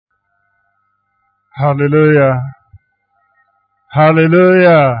Hallelujah.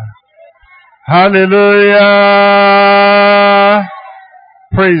 Hallelujah. Hallelujah.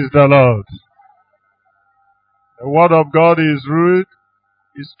 Praise the Lord. The word of God is root,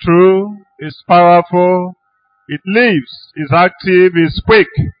 is true, is powerful, it lives, is active, is quick,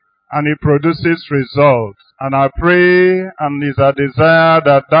 and it produces results. And I pray and is a desire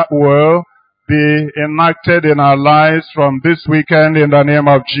that that will be enacted in our lives from this weekend in the name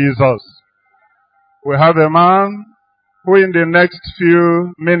of Jesus. We have a man who in the next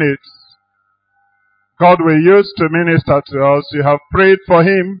few minutes God will use to minister to us. You have prayed for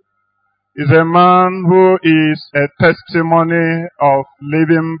him. He's a man who is a testimony of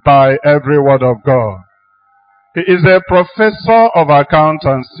living by every word of God. He is a professor of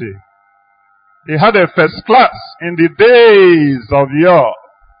accountancy. He had a first class in the days of yore,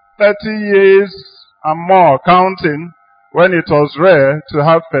 30 years and more counting, when it was rare to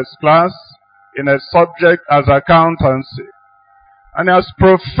have first class in a subject as accountancy. And he has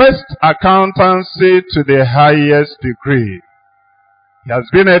professed accountancy to the highest degree. He has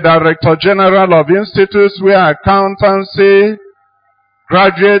been a director general of institutes where accountancy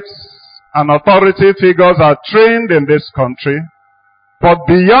graduates and authority figures are trained in this country. But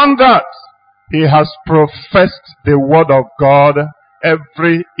beyond that, he has professed the word of God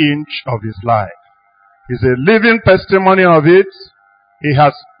every inch of his life. He's a living testimony of it. He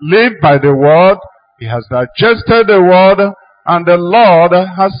has lived by the word. He has digested the word. And the Lord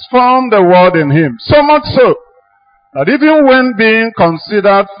has formed the word in him. So much so that even when being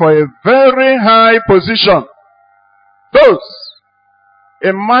considered for a very high position, those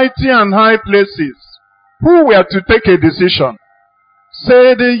in mighty and high places who were to take a decision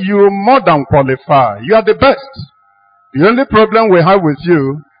said, you more than qualify. You are the best. The only problem we have with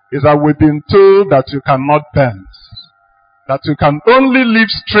you is that we've been told that you cannot bend, that you can only live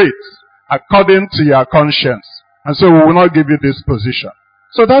straight according to your conscience. And so we will not give you this position.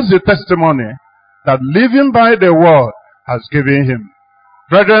 So that's the testimony that living by the word has given him.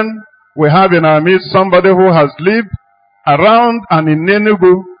 Brethren, we have in our midst somebody who has lived around and in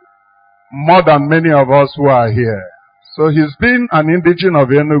Enugu more than many of us who are here. So he's been an indigene of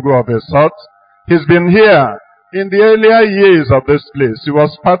Enugu of a sort. He's been here in the earlier years of this place. He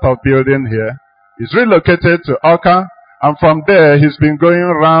was part of building here. He's relocated to Oka, and from there he's been going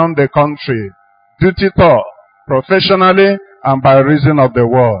around the country, duty tour, professionally and by reason of the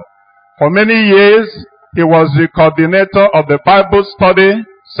word. For many years, he was the coordinator of the Bible study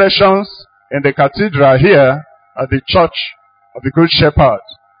sessions in the cathedral here at the Church of the Good Shepherd.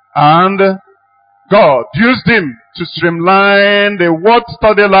 And God used him to streamline the word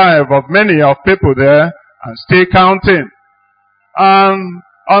study life of many of people there and still counting. And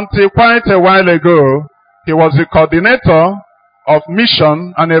until quite a while ago, he was the coordinator of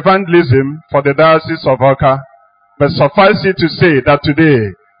mission and evangelism for the Diocese of Oka. But suffice it to say that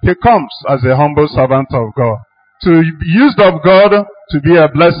today, he comes as a humble servant of God, to be used of God to be a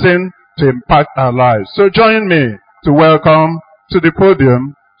blessing, to impact our lives. So join me to welcome to the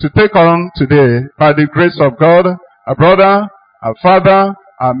podium, to take on today, by the grace of God, a brother, a father,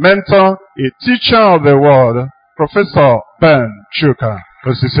 a mentor, a teacher of the word, Professor Ben Chuka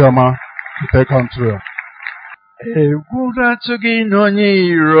Osisioma, to take on through. Egwuratụghị n'onye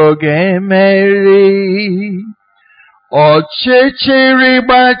iro ga-emeri, ọchịchịrị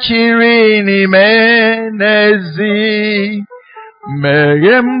gbachiri n'ime n'ezi,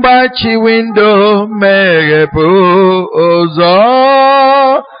 meghe mgbachi windo meghepụ ụzọ,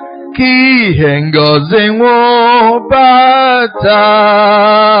 ka ihe ngọzi nwụbata,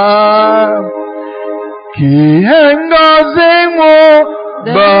 ka ihe ngọzi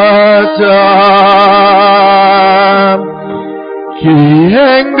nwụbata, ka ihe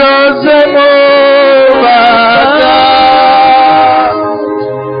ngọzi nwụbata,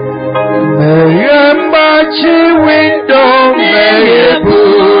 meghe mgbachi windo meghepụ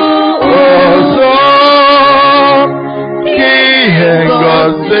ụzọ, ka ihe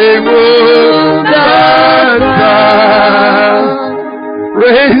ngọzi nwụbata.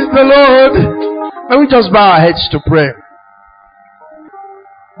 Praise the Lord. May we just bow our heads to pray.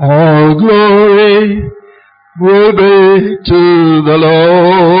 All glory will be to the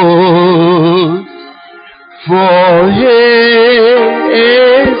Lord, for He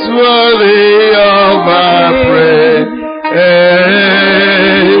is worthy of our praise.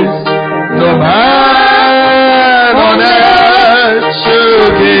 No man on earth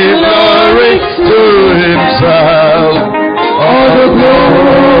should give glory to himself. All the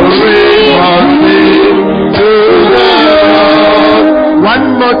glory must be to the Lord. One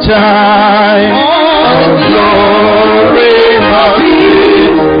more time. All glory must be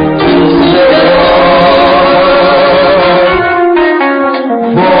to the Lord.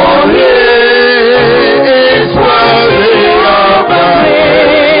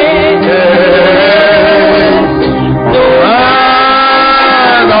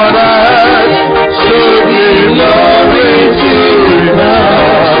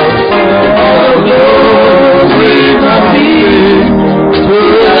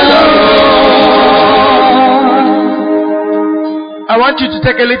 want you to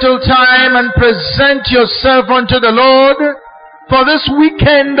take a little time and present yourself unto the Lord for this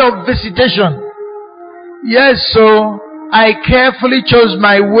weekend of visitation. Yes, so I carefully chose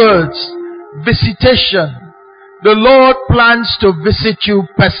my words. Visitation. The Lord plans to visit you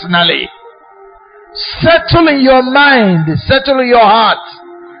personally. Settle in your mind, settle in your heart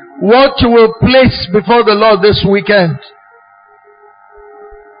what you will place before the Lord this weekend.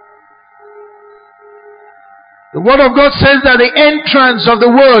 The Word of God says that the entrance of the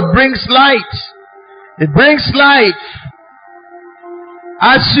Word brings light. It brings life.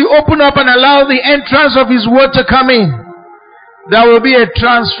 As you open up and allow the entrance of His Word to come in, there will be a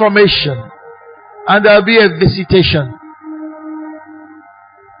transformation and there will be a visitation.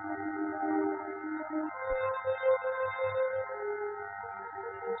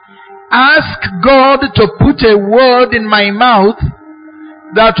 Ask God to put a word in my mouth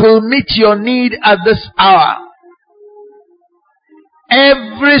that will meet your need at this hour.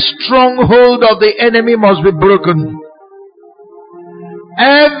 Every stronghold of the enemy must be broken.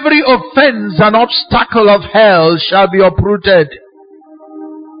 Every offense and obstacle of hell shall be uprooted.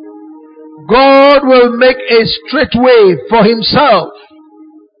 God will make a straight way for Himself.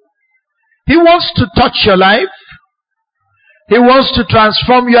 He wants to touch your life. He wants to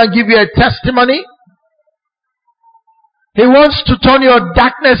transform you and give you a testimony. He wants to turn your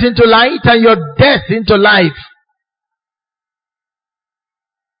darkness into light and your death into life.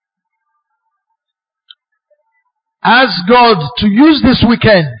 Ask God to use this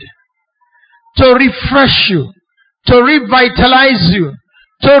weekend to refresh you, to revitalize you,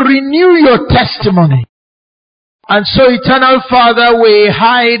 to renew your testimony. And so, Eternal Father, we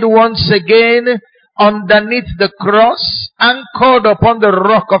hide once again underneath the cross, anchored upon the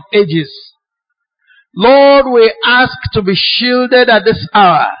rock of ages. Lord, we ask to be shielded at this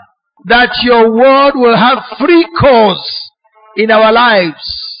hour, that your word will have free course in our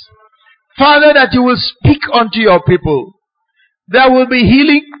lives. Father, that you will speak unto your people. There will be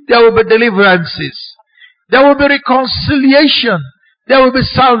healing, there will be deliverances, there will be reconciliation, there will be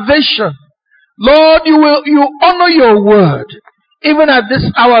salvation. Lord, you honor your word. Even at this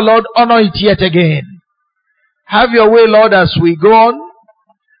hour, Lord, honor it yet again. Have your way, Lord, as we go on.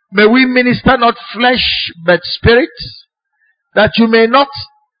 May we minister not flesh, but spirit, that you may not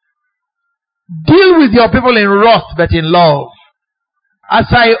deal with your people in wrath, but in love. As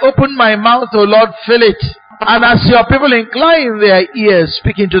I open my mouth, O Lord, fill it. And as your people incline their ears,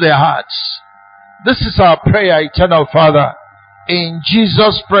 speak into their hearts. This is our prayer, Eternal Father. In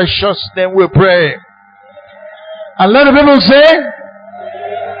Jesus' precious name we pray. And let the people say,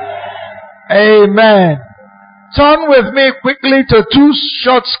 Amen. Turn with me quickly to two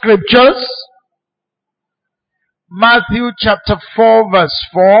short scriptures. Matthew chapter 4 verse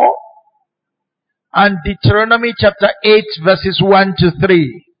 4 and Deuteronomy chapter 8 verses 1 to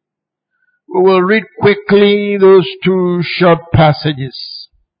 3. We will read quickly those two short passages.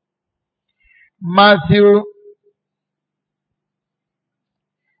 Matthew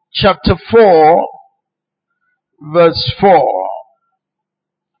chapter 4 verse 4.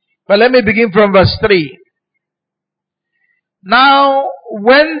 But let me begin from verse 3. Now,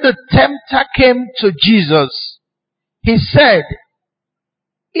 when the tempter came to Jesus, he said,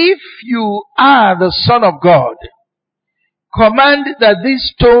 if you are the Son of God, command that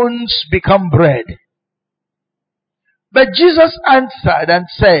these stones become bread. But Jesus answered and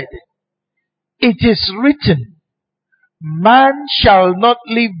said, it is written, man shall not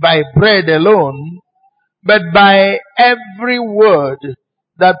live by bread alone, but by every word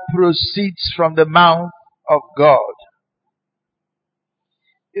that proceeds from the mouth of God.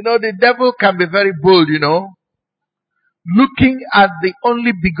 You know, the devil can be very bold, looking at the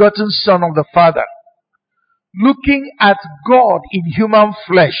only begotten Son of the Father, looking at God in human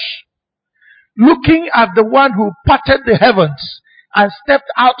flesh, looking at the one who parted the heavens and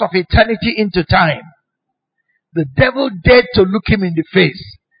stepped out of eternity into time. The devil dared to look him in the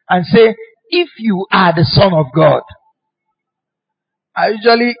face and say, if you are the Son of God. I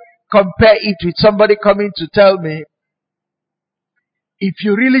usually compare it with somebody coming to tell me, if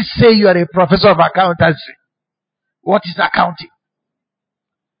you really say you are a professor of accountancy, what is accounting?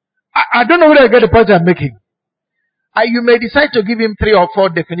 I don't know whether I get the point I'm making. You may decide to give him 3 or 4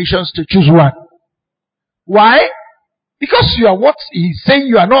 definitions to choose one. Why? Because you are what he's saying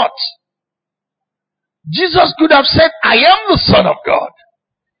you are not. Jesus could have said, I am the Son of God.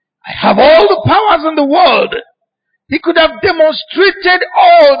 I have all the powers in the world. He could have demonstrated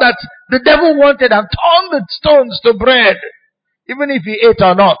all that the devil wanted and turned the stones to bread. Even if he ate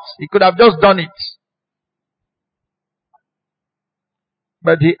or not, he could have just done it.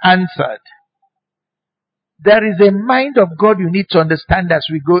 But he answered, There is a mind of God you need to understand as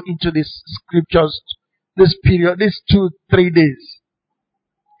we go into these scriptures, this period, these 2-3 days.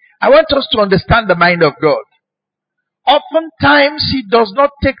 I want us to understand the mind of God. Oftentimes, He does not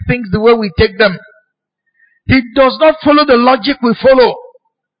take things the way we take them. He does not follow the logic we follow.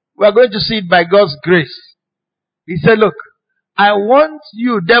 We are going to see it by God's grace. He said, look, I want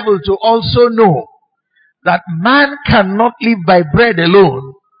you, devil, to also know that man cannot live by bread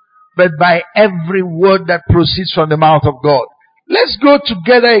alone, but by every word that proceeds from the mouth of God. Let's go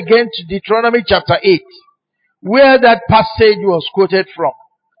together again to Deuteronomy chapter 8, where that passage was quoted from.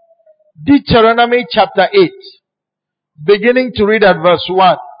 Deuteronomy chapter 8, beginning to read at verse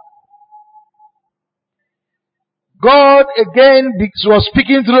 1. God again was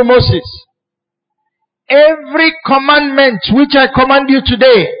speaking through Moses. Every commandment which I command you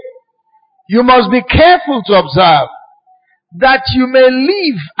today, you must be careful to observe, that you may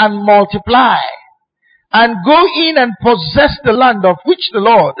live and multiply, and go in and possess the land of which the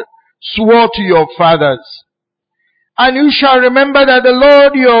Lord swore to your fathers. And you shall remember that the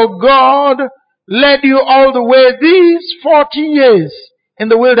Lord your God led you all the way these 40 years in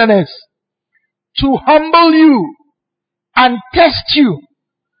the wilderness to humble you and test you,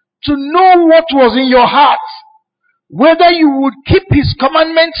 to know what was in your heart, whether you would keep His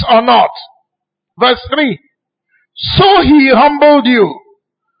commandments or not. Verse 3. So He humbled you,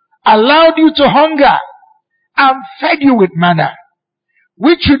 allowed you to hunger, and fed you with manna,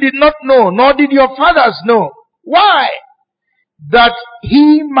 which you did not know, nor did your fathers know. Why? That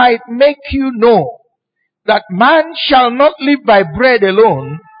He might make you know that man shall not live by bread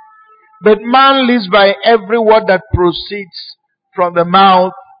alone, but man lives by every word that proceeds from the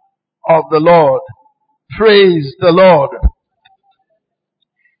mouth of the Lord. Praise the Lord.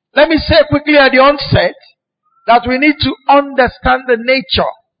 Let me say quickly at the onset that we need to understand the nature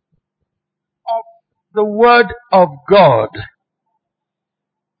of the Word of God.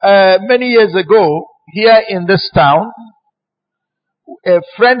 Many years ago, here in this town, a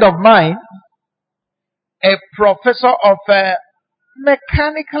friend of mine, a professor of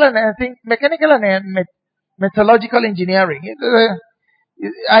mechanical and metallurgical engineering.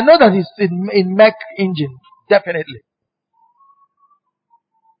 I know that it's in mech engine, definitely.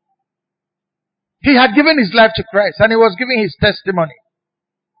 He had given his life to Christ and he was giving his testimony.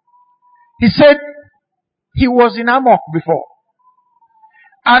 He said he was in amok before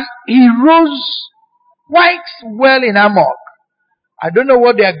and he rose quite well in amok. I don't know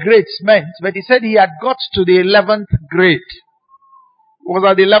what their grades meant, but he said he had got to the 11th grade. It was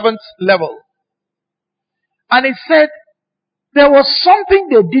at the 11th level. And he said there was something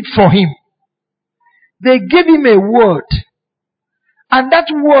they did for him. They gave him a word. And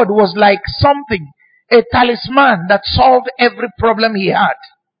that word was like something, a talisman that solved every problem he had.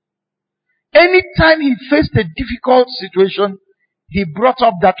 Anytime he faced a difficult situation, he brought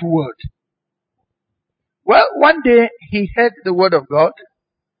up that word. Well, one day he heard the word of God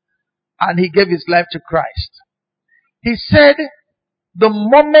and he gave his life to Christ. He said the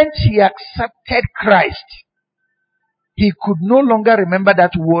moment he accepted Christ, he could no longer remember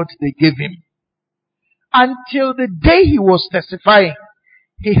that word they gave him. Until the day he was testifying,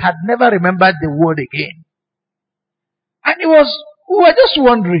 he had never remembered the word again. And we were just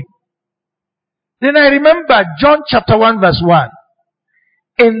wondering. Then I remember John chapter 1 verse 1.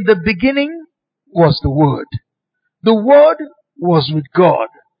 In the beginning was the Word. The Word was with God.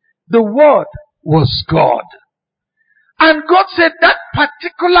 The Word was God. And God said that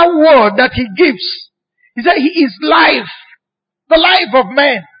particular word that He gives, He said He is life, the life of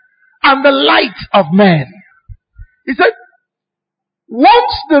man, and the light of man. He said,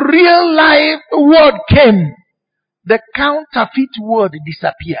 once the real life word came, the counterfeit word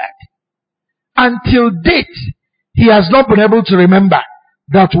disappeared. Until date, he has not been able to remember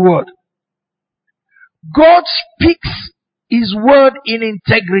that word. God speaks His word in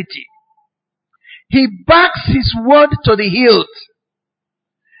integrity. He backs His word to the hilt.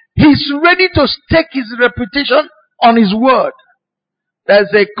 He's ready to stake His reputation on His word.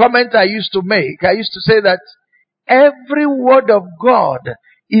 There's a comment I used to make. I used to say that every word of God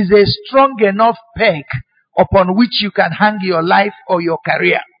is a strong enough peg upon which you can hang your life or your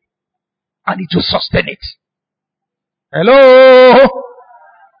career. And it will sustain it. Hello?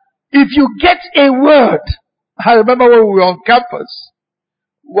 If you get a word, I remember when we were on campus,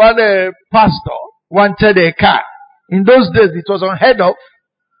 one pastor wanted a car. In those days, it was unheard of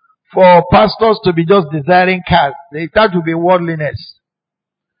for pastors to be just desiring cars. They thought to be worldliness.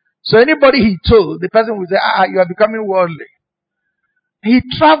 So anybody he told, the person would say, you are becoming worldly. He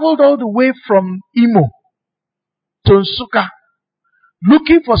traveled all the way from Imo to Nsukka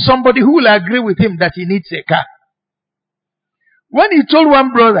looking for somebody who will agree with him that he needs a car. When he told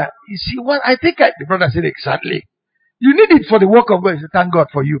one brother, you see, the brother said, exactly. You need it for the work of God. He said, thank God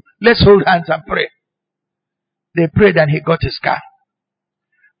for you. Let's hold hands and pray. They prayed and he got his car.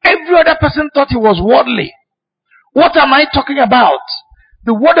 Every other person thought he was worldly. What am I talking about?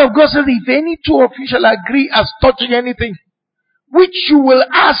 The word of God says, if any two of you shall agree as touching anything, which you will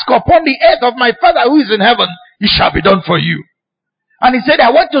ask upon the earth of my Father who is in heaven, it shall be done for you. And he said, I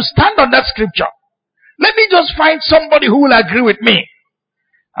want to stand on that scripture. Let me just find somebody who will agree with me.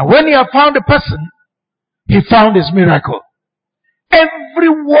 And when he had found a person, he found his miracle. Every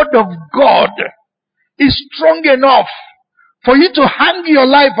word of God is strong enough for you to hang your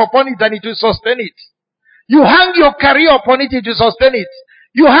life upon it and it will sustain it. You hang your career upon it, it will sustain it.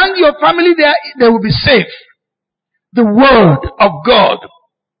 You hang your family there, they will be safe. The word of God.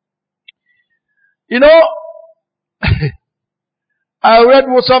 You know, I read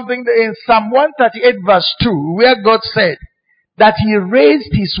something in Psalm 138 verse 2 where God said that he raised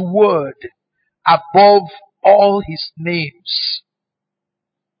his word above all his names.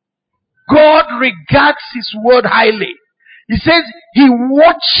 God regards his word highly. He says he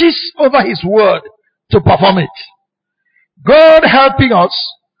watches over his word to perform it. God helping us,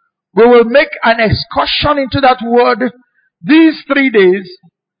 we will make an excursion into that word these 3 days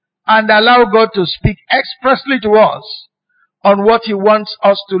and allow God to speak expressly to us on what he wants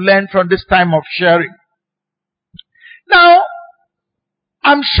us to learn from this time of sharing. Now,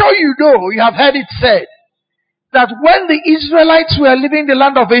 I'm sure you have heard it said that when the Israelites were leaving the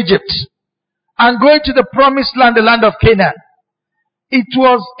land of Egypt and going to the promised land, the land of Canaan, it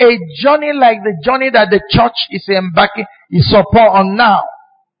was a journey like the journey that the church is embarking, is upon now.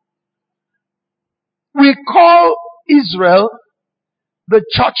 We call Israel the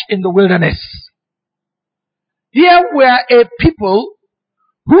church in the wilderness. Here were a people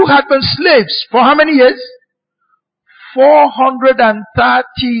who had been slaves for how many years?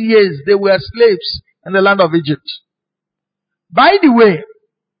 430 years they were slaves in the land of Egypt. By the way,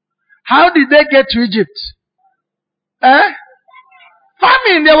 how did they get to Egypt? Famine.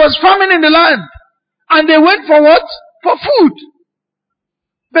 There was famine in the land. And they went for what? For food.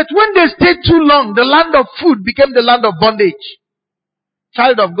 But when they stayed too long, the land of food became the land of bondage.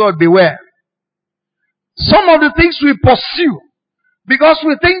 Child of God, beware. Some of the things we pursue because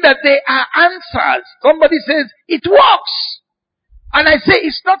we think that they are answers. Somebody says, it works. And I say,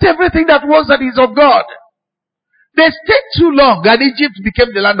 it's not everything that works that is of God. They stayed too long and Egypt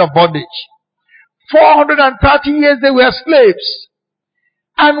became the land of bondage. 430 years they were slaves.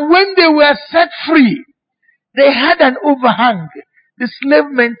 And when they were set free, they had an overhang. The slave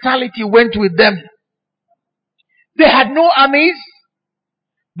mentality went with them. They had no armies.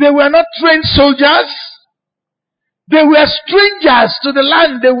 They were not trained soldiers. They were strangers to the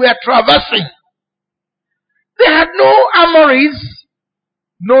land they were traversing. They had no armories,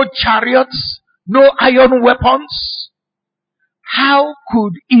 no chariots, no iron weapons. How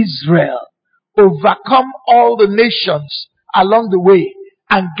could Israel overcome all the nations along the way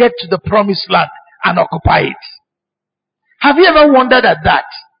and get to the promised land and occupy it? Have you ever wondered at that?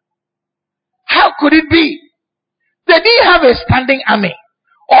 How could it be? They didn't have a standing army.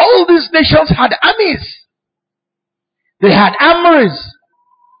 All these nations had armies. They had armories.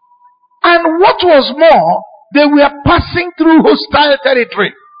 And what was more, they were passing through hostile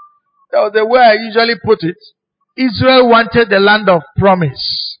territory. The way I usually put it, Israel wanted the land of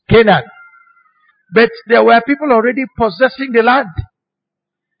promise, Canaan. But there were people already possessing the land.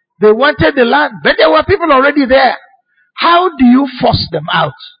 They wanted the land, but there were people already there. How do you force them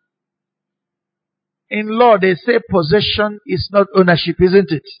out? In law, they say possession is not ownership,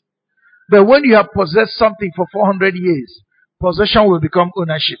 isn't it? But when you have possessed something for 400 years, possession will become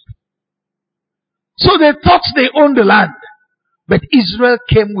ownership. So they thought they owned the land. But Israel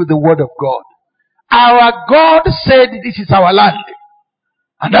came with the word of God. Our God said this is our land.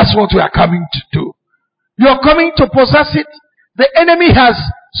 And that's what we are coming to do. You are coming to possess it. The enemy has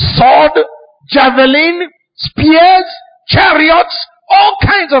sword, javelin, spears, chariots, all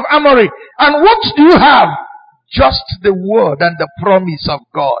kinds of armory. And what do you have? Just the word and the promise of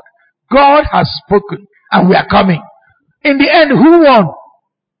God. God has spoken and we are coming. In the end, who won?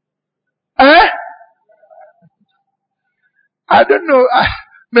 I don't know.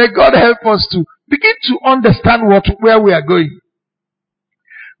 May God help us to begin to understand where we are going.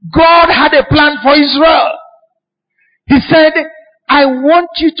 God had a plan for Israel. He said, I want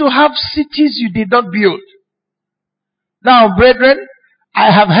you to have cities you did not build. Now, brethren, I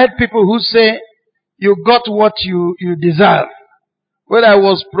have heard people who say, you got what you deserve. When I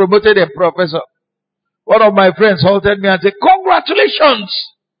was promoted a professor, One of my friends halted me and said, congratulations!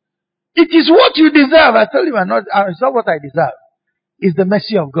 It is what you deserve. I told him, it's not what I deserve. It's the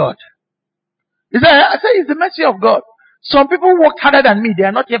mercy of God. I said, it's the mercy of God. Some people worked harder than me. They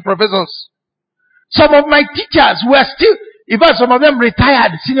are not yet professors. Some of my teachers were still, in fact, some of them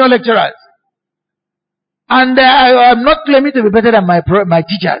retired, senior lecturers. And I'm not claiming to be better than my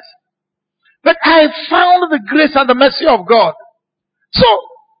teachers. But I found the grace and the mercy of God. So,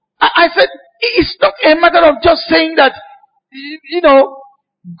 I said, it's not a matter of just saying that,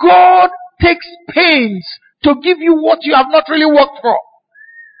 God takes pains to give you what you have not really worked for.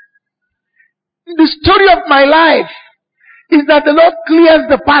 The story of my life is that the Lord clears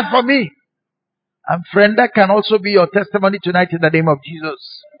the path for me. And friend, that can also be your testimony tonight in the name of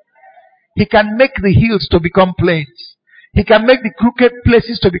Jesus. He can make the hills to become plains. He can make the crooked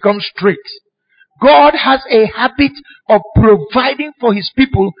places to become straight. God has a habit of providing for His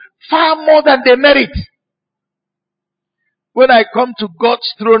people far more than they merit. When I come to God's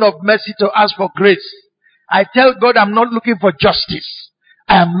throne of mercy to ask for grace, I tell God I'm not looking for justice.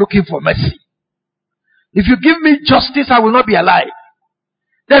 I am looking for mercy. If you give me justice, I will not be alive.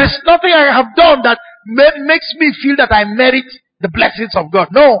 There is nothing I have done that makes me feel that I merit the blessings of God.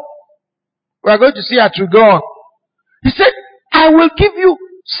 No. We are going to see as we go on. He said, I will give you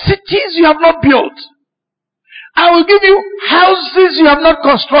cities you have not built. I will give you houses you have not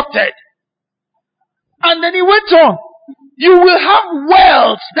constructed. And then he went on. You will have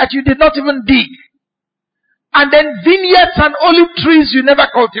wells that you did not even dig. And then vineyards and olive trees you never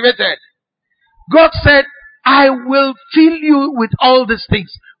cultivated. God said, I will fill you with all these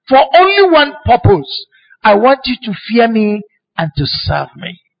things for only one purpose. I want you to fear me and to serve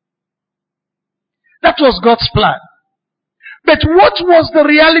me. That was God's plan. But what was the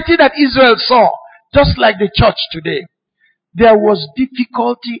reality that Israel saw? Just like the church today. There was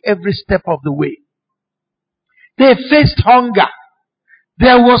difficulty every step of the way. They faced hunger.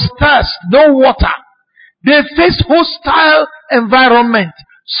 There was thirst, no water. They faced hostile environment.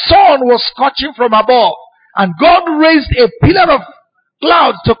 Sun was scorching from above. And God raised a pillar of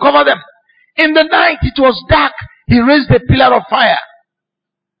cloud to cover them. In the night it was dark. He raised a pillar of fire.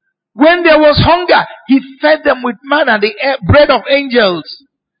 When there was hunger, He fed them with manna, the bread of angels.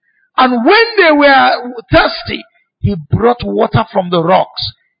 And when they were thirsty, He brought water from the rocks.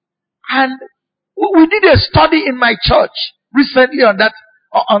 And we did a study in my church recently on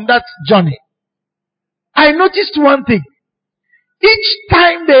that journey. I noticed one thing. Each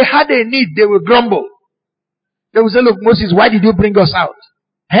time they had a need, they would grumble. They would say, look, Moses, why did you bring us out?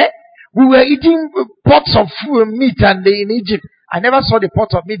 We were eating pots of meat in Egypt. I never saw the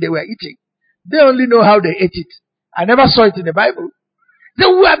pots of meat they were eating. They only know how they ate it. I never saw it in the Bible. They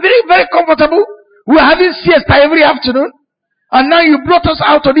were very, very comfortable. We were having siesta every afternoon. And now you brought us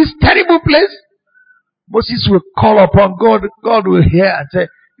out to this terrible place. Moses will call upon God. God will hear and say,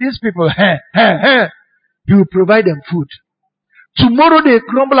 these people, He will provide them food. Tomorrow they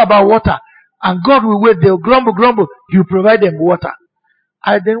grumble about water. And God will wait. They'll grumble. He will provide them water.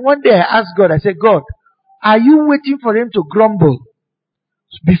 And then one day I asked God, I said, God, are you waiting for them to grumble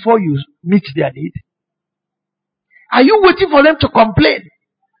before you meet their need? Are you waiting for them to complain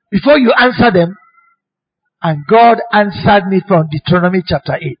before you answer them? And God answered me from Deuteronomy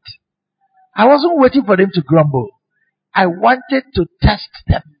chapter 8. I wasn't waiting for them to grumble. I wanted to test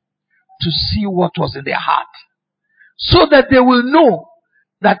them to see what was in their heart. So that they will know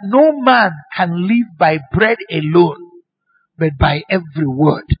that no man can live by bread alone, but by every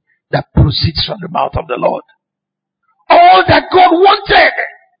word that proceeds from the mouth of the Lord. All that God wanted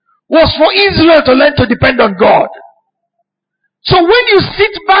was for Israel to learn to depend on God. So when you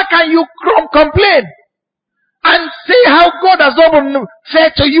sit back and you complain and say how God has not been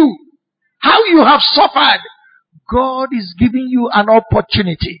fair to you, how you have suffered, God is giving you an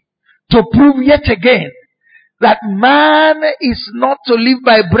opportunity to prove yet again that man is not to live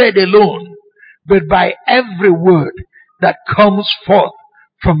by bread alone, but by every word that comes forth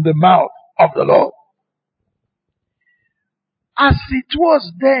from the mouth of the Lord. As it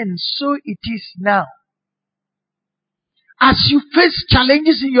was then, so it is now. As you face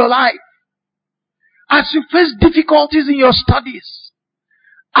challenges in your life, as you face difficulties in your studies,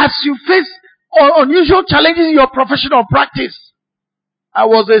 as you face unusual challenges in your professional practice. I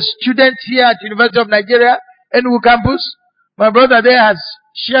was a student here at University of Nigeria, Enugu campus. My brother there has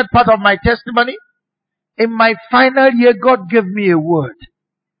shared part of my testimony. In my final year, God gave me a word.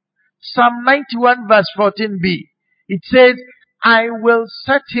 Psalm 91 verse 14b. It says, I will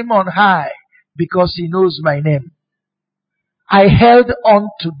set him on high because he knows my name. I held on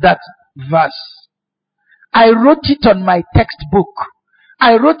to that verse. I wrote it on my textbook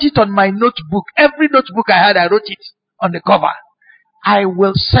I wrote it on my notebook. Every notebook I had, I wrote it on the cover. I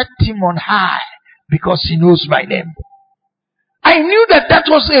will set him on high because he knows my name. I knew that that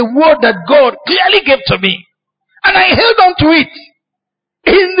was a word that God clearly gave to me. And I held on to it.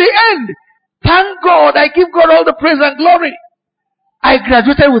 In the end, thank God, I give God all the praise and glory. I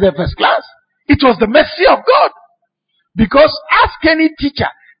graduated with a first class. It was the mercy of God. Because ask any teacher,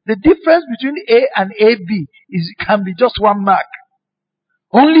 the difference between A and AB can be just 1 mark.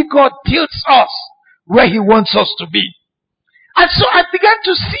 Only God tilts us where He wants us to be. And so I began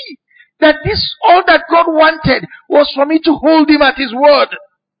to see that all that God wanted was for me to hold Him at His word.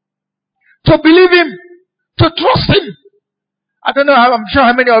 To believe Him. To trust Him. I don't know, I'm sure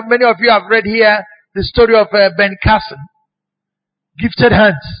how many of you have read here the story of Ben Carson. Gifted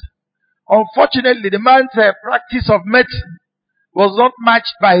hands. Unfortunately, the man's practice of medicine was not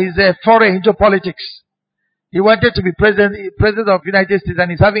matched by his foray into politics. He wanted to be president of the United States,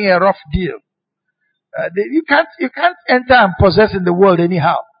 and he's having a rough deal. You can't enter and possess in the world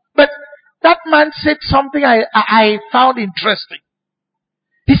anyhow. But that man said something I found interesting.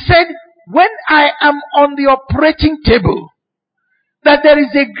 He said, when I am on the operating table, that there is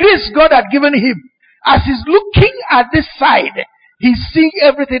a grace God had given him. As he's looking at this side, he's seeing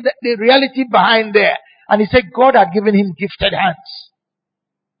everything, the reality behind there. And he said God had given him gifted hands.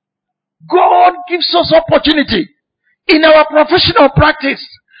 God gives us opportunity in our professional practice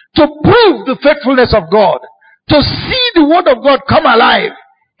to prove the faithfulness of God, to see the word of God come alive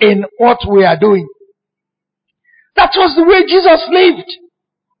in what we are doing. That was the way Jesus lived.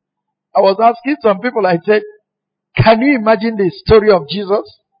 I was asking some people, I said, can you imagine the story of Jesus?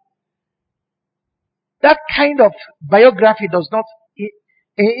 That kind of biography does not,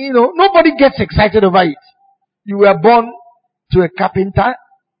 nobody gets excited over it. You were born to a carpenter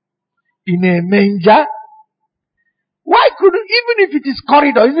in a manger. Why couldn't, even if it is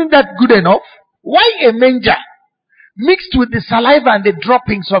corridor, isn't that good enough? Why a manger mixed with the saliva and the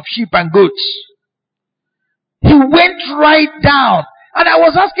droppings of sheep and goats? He went right down. And I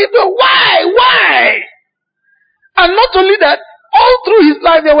was asking him, why? And not only that, all through his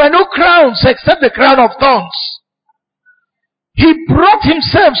life there were no crowns except the crown of thorns. He brought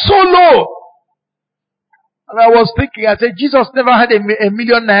himself so low. And I was thinking, I said, Jesus never had a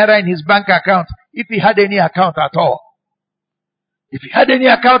million naira in his bank account, if he had any account at all. If he had any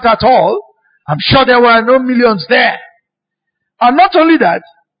account at all, I'm sure there were no millions there. And not only that,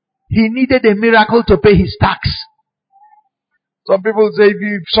 he needed a miracle to pay his tax. Some people say,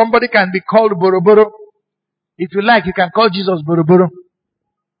 if somebody can be called Boroboro, if you like, you can call Jesus Boroboro.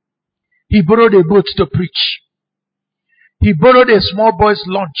 He borrowed a boat to preach. He borrowed a small boy's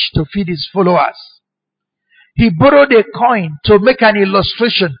lunch to feed his followers. He borrowed a coin to make an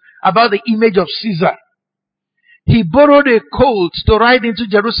illustration about the image of Caesar. He borrowed a colt to ride into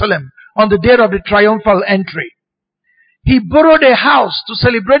Jerusalem on the day of the triumphal entry. He borrowed a house to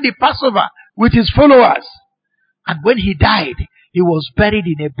celebrate the Passover with his followers. And when he died, he was buried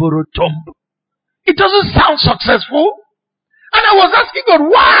in a borrowed tomb. It doesn't sound successful. And I was asking God,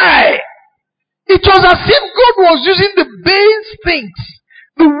 why? It was as if God was using the base things,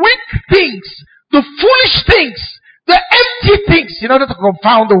 the weak things, the foolish things, the empty things in order to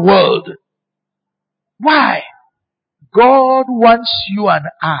confound the world. Why? God wants you and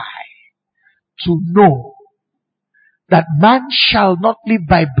I to know that man shall not live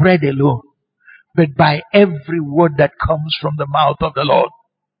by bread alone, but by every word that comes from the mouth of the Lord.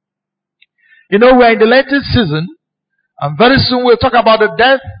 We're in the Lenten season, and very soon we'll talk about the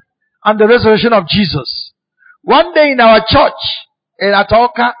death and the resurrection of Jesus. One day in our church, in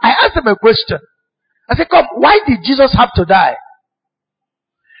Atoka, I asked them a question. I said, come, why did Jesus have to die?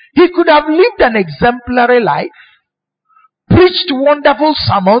 He could have lived an exemplary life, preached wonderful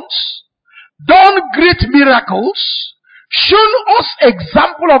sermons, done great miracles, shown us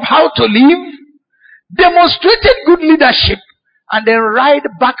example of how to live, demonstrated good leadership, and then ride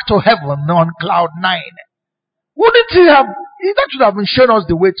back to heaven on cloud 9. Wouldn't he have, that should have been shown us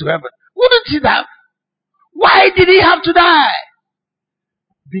the way to heaven. Wouldn't he have? Why did he have to die?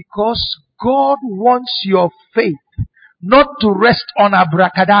 Because God wants your faith not to rest on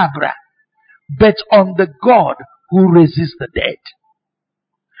abracadabra, but on the God who raises the dead.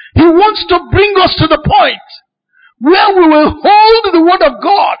 He wants to bring us to the point where we will hold the word of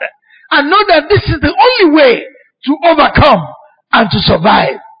God and know that this is the only way to overcome and to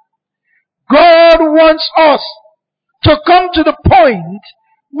survive. God wants us to come to the point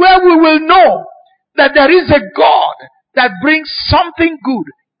where we will know that there is a God that brings something good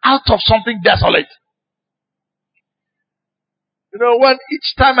out of something desolate. When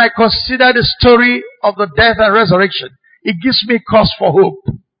each time I consider the story of the death and resurrection, it gives me cause for hope.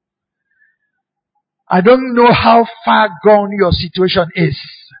 I don't know how far gone your situation is.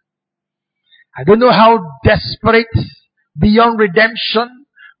 I don't know how desperate, beyond redemption,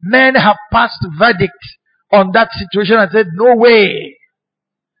 men have passed verdict on that situation and said, no way.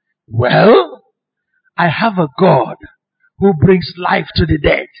 Well, I have a God who brings life to the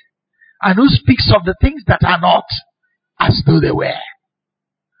dead and who speaks of the things that are not as though they were.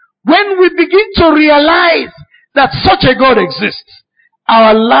 When we begin to realize that such a God exists,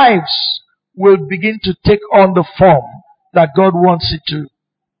 our lives will begin to take on the form that God wants it to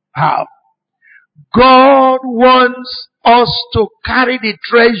have. God wants us to carry the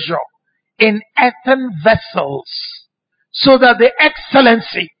treasure in earthen vessels so that the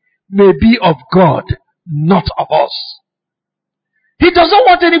excellency may be of God, not of us. He doesn't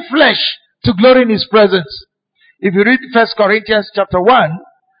want any flesh to glory in His presence. If you read 1 Corinthians chapter 1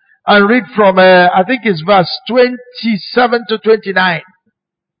 and read from, I think it's verse 27 to 29,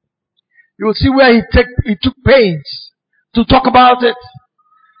 you will see where he took pains to talk about it.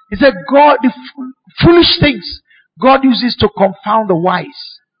 He said, God, the foolish things God uses to confound the wise.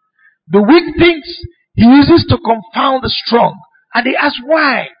 The weak things He uses to confound the strong. And they ask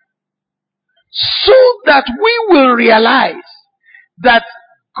why? So that we will realize that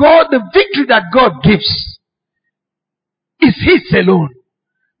God, the victory that God gives is His alone.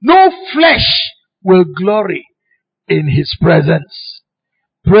 No flesh will glory in His presence.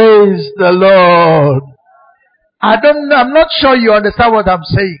 Praise the Lord. I'm not sure you understand what I'm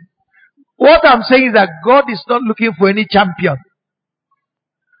saying. What I'm saying is that God is not looking for any champion.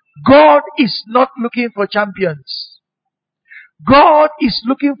 God is not looking for champions. God is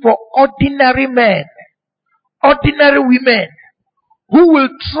looking for ordinary men, ordinary women who will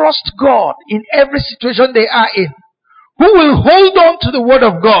trust God in every situation they are in, who will hold on to the word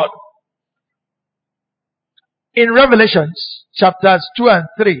of God. In Revelations chapters 2 and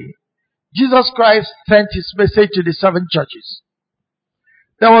 3, Jesus Christ sent His message to the 7 churches.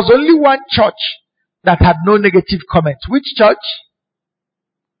 There was only one church that had no negative comment. Which church?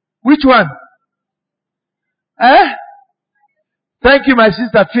 Which one? Thank you, my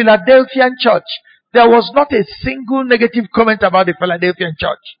sister. Philadelphian church. There was not a single negative comment about the Philadelphian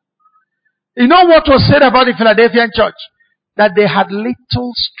church. You know what was said about the Philadelphian church? That they had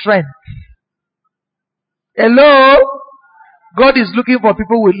little strength. Hello? God is looking for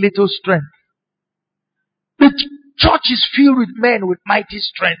people with little strength. The church is filled with men with mighty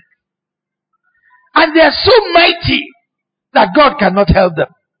strength. And they are so mighty that God cannot help them.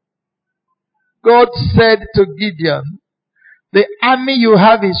 God said to Gideon, the army you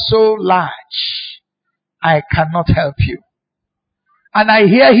have is so large, I cannot help you. And I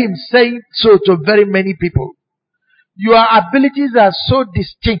hear Him saying so to very many people. Your abilities are so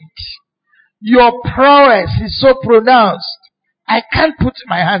distinct. Your prowess is so pronounced. I can't put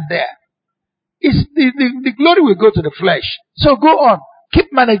my hand there. It's the glory will go to the flesh. So go on.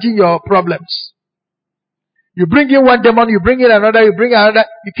 Keep managing your problems. You bring in one demon, you bring in another, you bring another.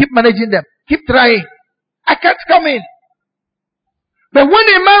 You keep managing them. Keep trying. I can't come in. But when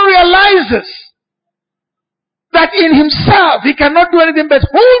a man realizes that in himself he cannot do anything but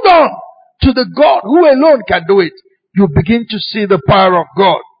hold on to the God who alone can do it, you begin to see the power of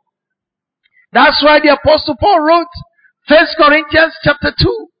God. That's why the Apostle Paul wrote 1 Corinthians chapter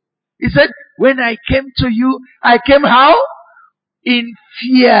 2. He said, when I came to you, I came how? In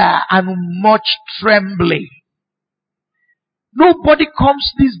fear and much trembling. Nobody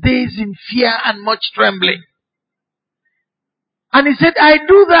comes these days in fear and much trembling. And he said, I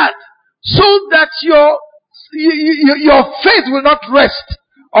do that so that your faith will not rest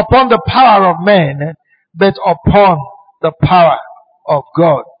upon the power of men, but upon the power of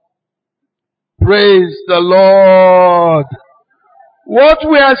God. Praise the Lord. What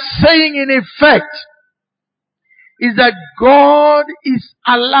we are saying in effect is that God is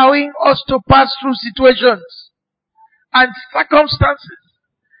allowing us to pass through situations and circumstances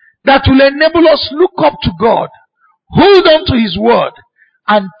that will enable us look up to God, hold on to His word,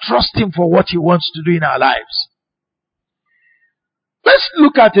 and trust Him for what He wants to do in our lives. Let's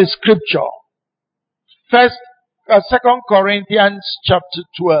look at a scripture. 2 Corinthians chapter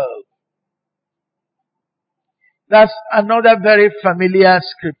 12. That's another very familiar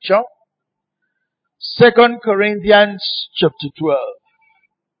scripture. 2 Corinthians chapter 12.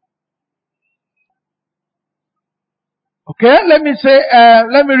 Okay, let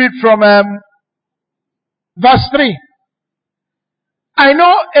me read from verse 3. I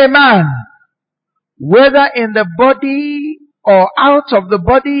know a man, whether in the body or out of the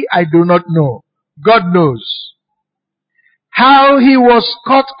body, I do not know. God knows. How he was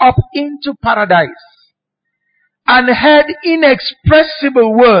caught up into paradise and heard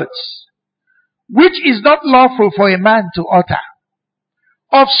inexpressible words, which is not lawful for a man to utter.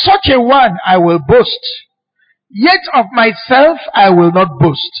 Of such a one I will boast, yet of myself I will not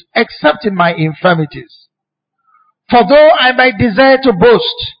boast, except in my infirmities. For though I might desire to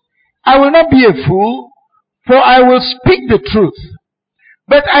boast, I will not be a fool, for I will speak the truth.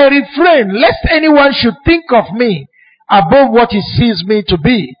 But I refrain, lest anyone should think of me above what he sees me to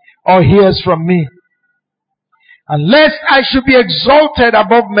be, or hears from me. And lest I should be exalted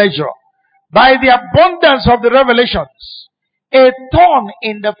above measure by the abundance of the revelations, a thorn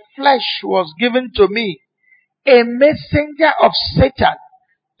in the flesh was given to me, a messenger of Satan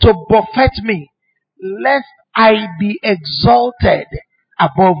to buffet me, lest I be exalted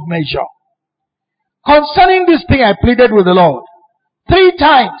above measure. Concerning this thing I pleaded with the Lord 3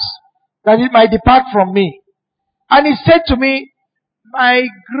 times, that it might depart from me. And he said to me, my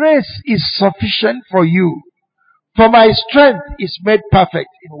grace is sufficient for you, for my strength is made perfect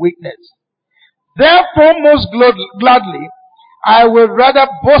in weakness. Therefore most gladly I will rather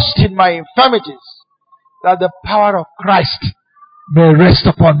boast in my infirmities, that the power of Christ may rest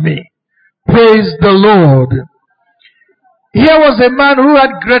upon me. Praise the Lord. Here was a man who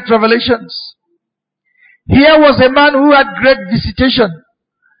had great revelations. Here was a man who had great visitation.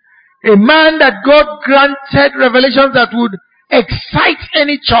 A man that God granted revelations that would excite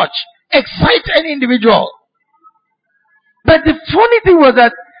any church, excite any individual. But the funny thing was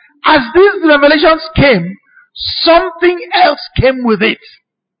that as these revelations came, something else came with it.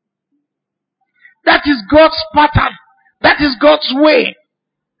 That is God's pattern. That is God's way.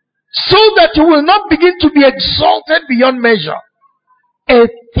 So that you will not begin to be exalted beyond measure. A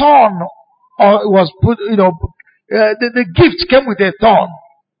thorn was put, the gift came with a thorn.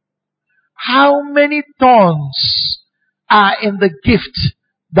 How many thorns are in the gift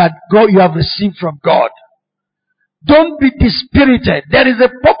that you have received from God? Don't be dispirited. There is a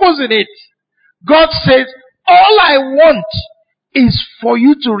purpose in it. God says, all I want is for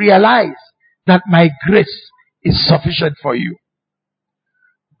you to realize that my grace is sufficient for you.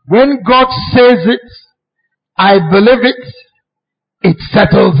 When God says it, I believe it, it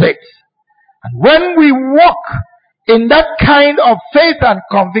settles it. And when we walk in that kind of faith and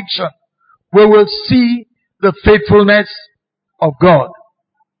conviction, we will see the faithfulness of God.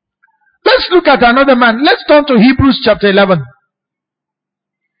 Let's look at another man. Let's turn to Hebrews chapter 11.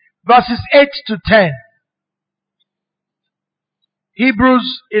 Verses 8 to 10.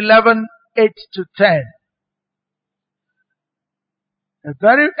 Hebrews 11, 8 to 10.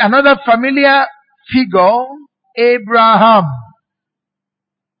 Another familiar figure, Abraham.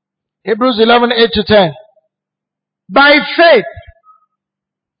 Hebrews 11, 8 to 10. By faith,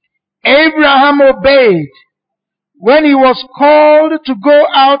 Abraham obeyed when he was called to go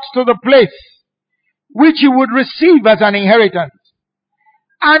out to the place which he would receive as an inheritance.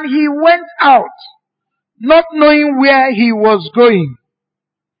 And he went out, not knowing where he was going.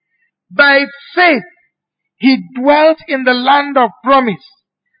 By faith, he dwelt in the land of promise,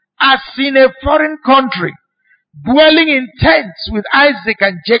 as in a foreign country, dwelling in tents with Isaac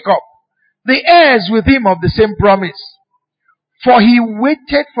and Jacob, the heirs with him of the same promise. For he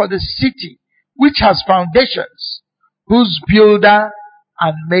waited for the city which has foundations, whose builder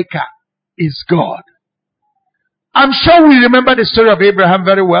and maker is God. I'm sure we remember the story of Abraham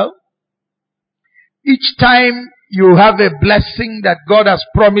very well. Each time you have a blessing that God has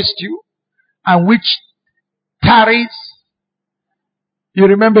promised you, and which tarries, you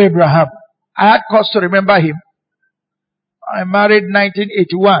remember Abraham. I had cause to remember him. I married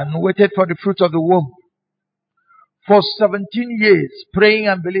 1981, waited for the fruit of the womb. For 17 years, praying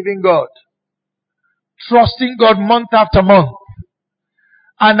and believing God. Trusting God month after month.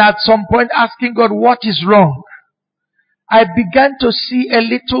 And at some point asking God, what is wrong? I began to see a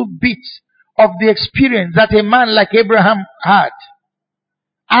little bit of the experience that a man like Abraham had.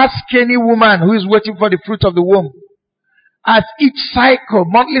 Ask any woman who is waiting for the fruit of the womb. As each cycle,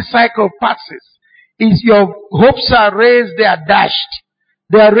 monthly cycle passes, is your hopes are raised, they are dashed.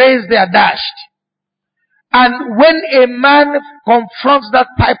 They are raised, they are dashed. And when a man confronts that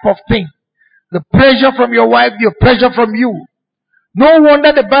type of thing, the pressure from your wife, the pressure from you, no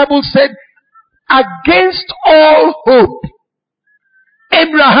wonder the Bible said, against all hope,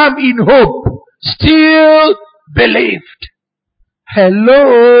 Abraham in hope still believed.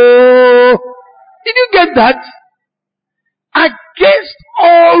 Hello? Did you get that? Against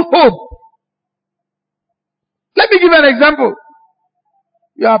all hope. Let me give you an example.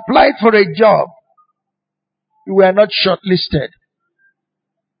 You applied for a job. You were not shortlisted.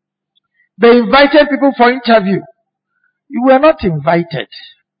 They invited people for interview. You were not invited.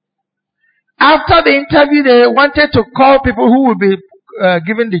 After the interview, they wanted to call people who will be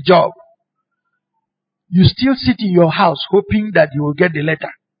given the job. You still sit in your house hoping that you will get the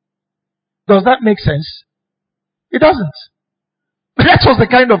letter. Does that make sense? It doesn't. That was the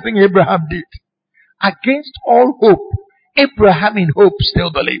kind of thing Abraham did. Against all hope, Abraham in hope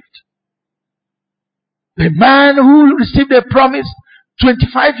still believed. The man who received a promise,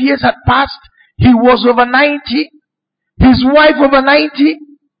 25 years had passed. He was over 90. His wife over 90.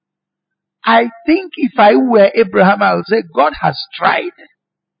 I think if I were Abraham, I would say, God has tried.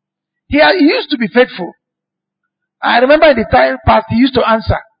 He used to be faithful. I remember in the time past, he used to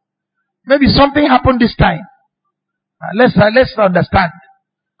answer. Maybe something happened this time. Let's understand.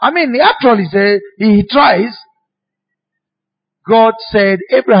 I mean, after all, he tries. God said,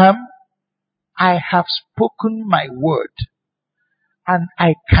 Abraham, I have spoken my word, and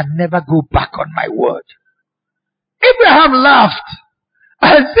I can never go back on my word. Abraham laughed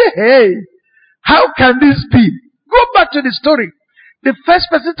and said, hey, how can this be? Go back to the story. The first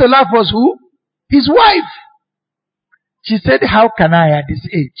person to laugh was who? His wife. She said, how can I at this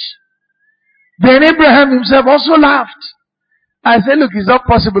age? Then Abraham himself also laughed. I said, look, it's not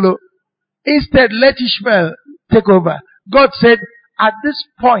possible. Instead, let Ishmael take over. God said, at this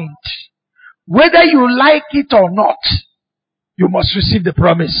point, whether you like it or not, you must receive the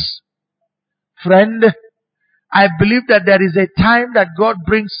promise. Friend, I believe that there is a time that God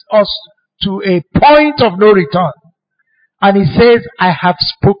brings us to a point of no return. And He says, I have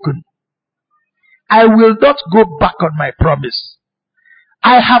spoken. I will not go back on my promise.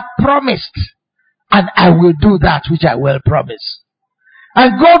 I have promised, and I will do that which I will promise.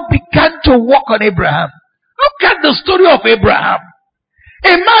 And God began to work on Abraham. Look at the story of Abraham.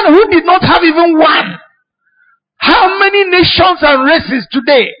 A man who did not have even one. How many nations and races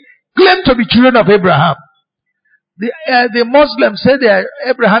today claim to be children of Abraham? The Muslims say that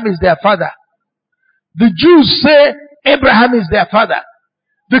Abraham is their father. The Jews say Abraham is their father.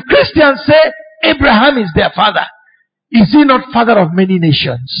 The Christians say Abraham is their father. Is he not father of many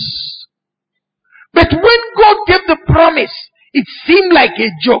nations? But when God gave the promise, it seemed like a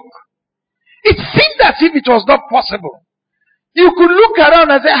joke. It seemed as if it was not possible. You could look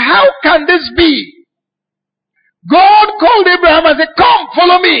around and say, how can this be? God called Abraham and said, come,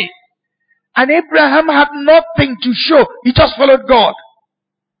 follow me. And Abraham had nothing to show. He just followed God.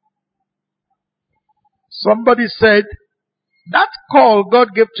 Somebody said, that call God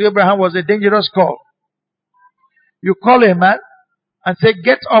gave to Abraham was a dangerous call. You call a man and say,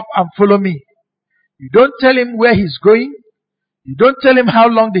 get up and follow me. You don't tell him where he's going. You don't tell him how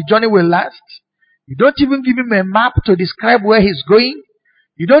long the journey will last. You don't even give him a map to describe where he's going.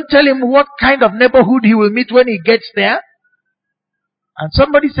 You don't tell him what kind of neighborhood he will meet when he gets there. And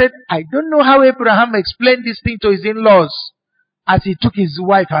somebody said, I don't know how Abraham explained this thing to his in-laws as he took his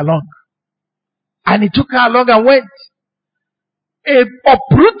wife along. And he took her along and went.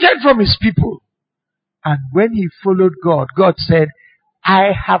 Uprooted from his people. And when he followed God, God said,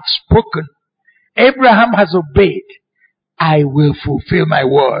 I have spoken. Abraham has obeyed. I will fulfill my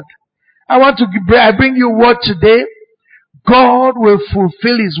word. I bring you word today. God will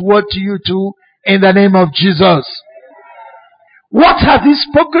fulfill His word to you too in the name of Jesus. What has He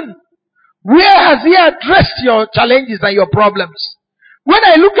spoken? Where has He addressed your challenges and your problems? When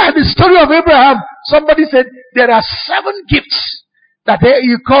I look at the story of Abraham, somebody said there are 7 gifts that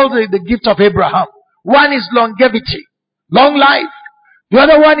you call the gift of Abraham. One is longevity, long life. The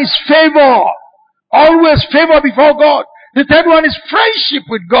other one is favor, always favor before God. The third one is friendship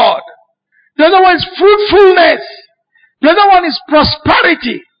with God. The other one is fruitfulness. The other one is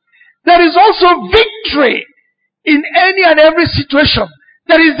prosperity. There is also victory in any and every situation.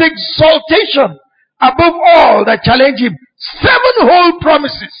 There is exaltation above all that challenge him. 7 whole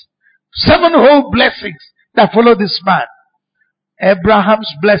promises, 7 whole blessings that follow this man.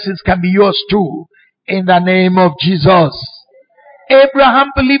 Abraham's blessings can be yours too in the name of Jesus.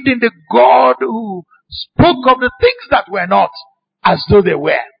 Abraham believed in the God who spoke of the things that were not as though they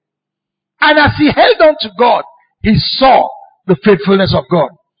were. And as he held on to God, he saw the faithfulness of God.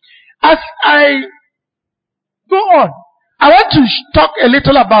 As I go on, I want to talk a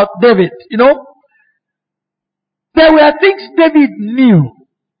little about David. There were things David knew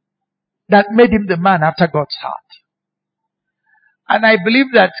that made him the man after God's heart. And I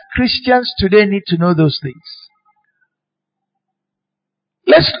believe that Christians today need to know those things.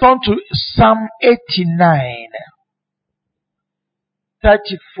 Let's turn to Psalm 89,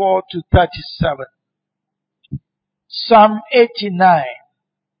 34 to 37. Psalm 89.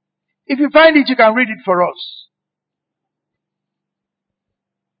 If you find it, you can read it for us.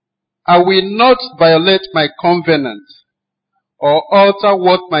 I will not violate my covenant or alter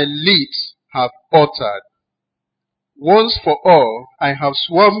what my lips have uttered. Once for all, I have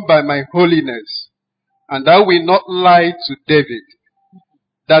sworn by my holiness, and I will not lie to David,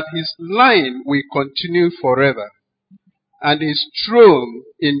 that his line will continue forever, and his throne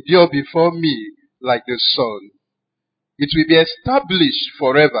endure before me like the sun. It will be established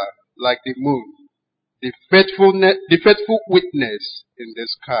forever like the moon, the faithful witness in the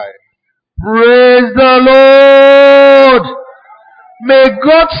sky. Praise the Lord. May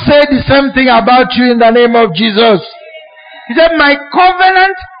God say the same thing about you in the name of Jesus. He said, my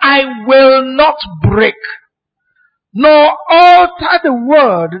covenant I will not break, nor alter the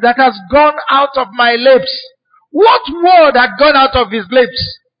word that has gone out of my lips. What word had gone out of his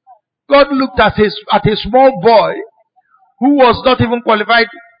lips? God looked at a small boy who was not even qualified.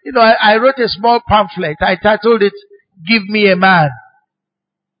 I wrote a small pamphlet. I titled it, Give Me a Man.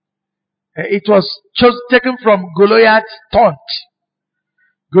 It was taken from Goliath's taunt.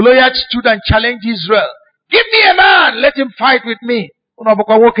 Goliath stood and challenged Israel. Give me a man, let him fight with me. Give me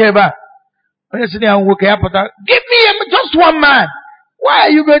just one man. Why are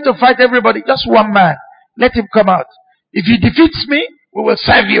you going to fight everybody? Just one man. Let him come out. If he defeats me, we will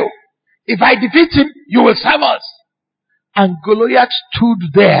serve you. If I defeat him, you will serve us. And Goliath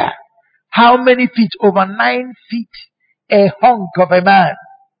stood there. How many feet? Over 9 feet. A hunk of a man.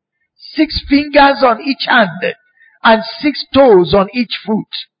 6 fingers on each hand. And 6 toes on each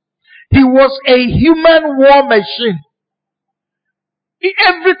foot. He was a human war machine.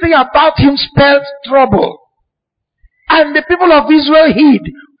 Everything about him spelled trouble. And the people of Israel hid.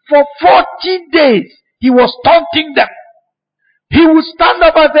 For 40 days, he was taunting them. He would stand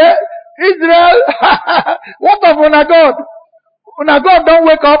up and say, Israel, what of una God? Una God, don't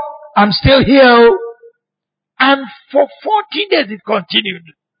wake up. I'm still here. And for 40 days it continued.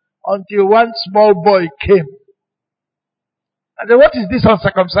 Until one small boy came. I said, what is this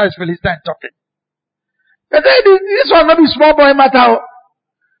uncircumcised Philistine talking? They said, this one not be small boy matter.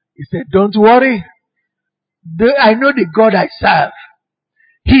 He said, don't worry. I know the God I serve.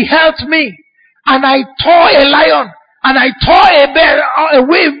 He helped me. And I tore a lion. And I tore a bear, a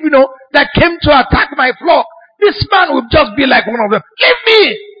wave, that came to attack my flock. This man would just be like one of them. Leave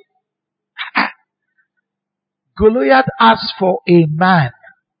me! Goliath asked for a man.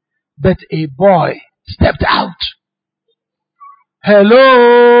 But a boy stepped out.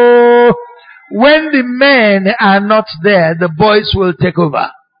 Hello. When the men are not there, the boys will take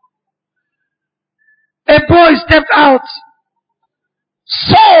over. A boy stepped out.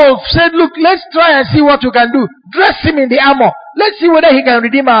 Saul said, look, let's try and see what we can do. Dress him in the armor. Let's see whether he can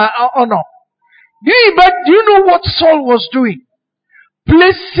redeem our honor. Do you know what Saul was doing?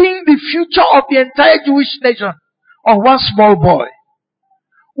 Placing the future of the entire Jewish nation on one small boy.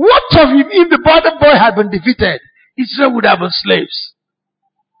 What of if the other boy had been defeated? Israel would have been slaves.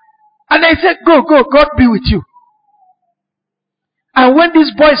 And I said, go, God be with you. And when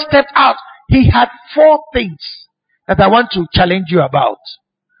this boy stepped out, he had 4 things that I want to challenge you about.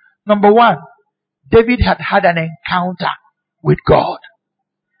 Number 1, David had an encounter with God.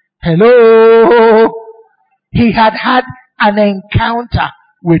 Hello. He had an encounter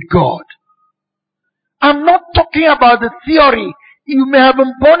with God. I'm not talking about the theory. You may have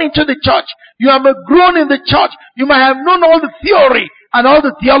been born into the church. You have been grown in the church. You might have known all the theory and all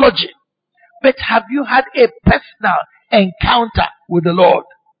the theology. But have you had a personal encounter with the Lord?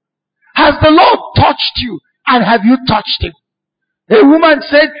 Has the Lord touched you? And have you touched him? A woman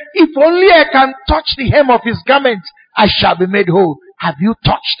said, if only I can touch the hem of his garment, I shall be made whole. Have you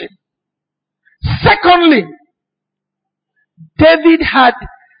touched him? Secondly, David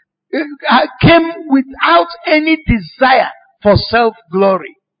came without any desire for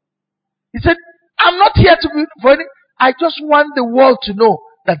self-glory. He said, I'm not here to be for any. I just want the world to know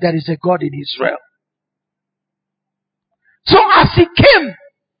that there is a God in Israel. So as he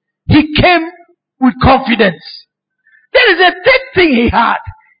came with confidence. There is a third thing he had.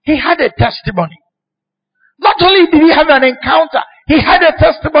 He had a testimony. Not only did he have an encounter, he had a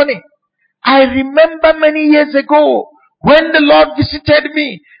testimony. I remember many years ago when the Lord visited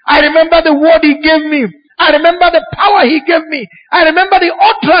me. I remember the word he gave me. I remember the power he gave me. I remember the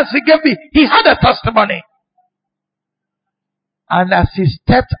utterance he gave me. He had a testimony. And as he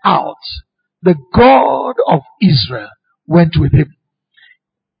stepped out, the God of Israel went with him.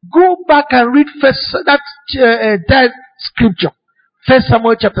 Go back and read that scripture. 1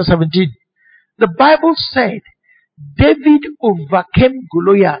 Samuel chapter 17. The Bible said David overcame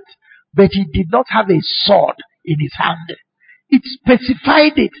Goliath, but he did not have a sword in his hand. It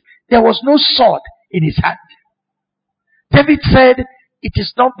specified it. There was no sword in his hand. David said, it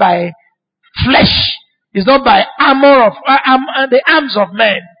is not by flesh, it's not by the arms of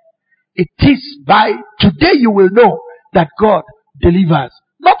men. It is by today you will know that God delivers.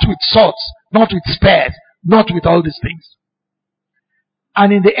 Not with swords, not with spears, not with all these things.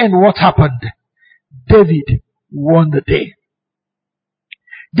 And in the end, what happened? David won the day.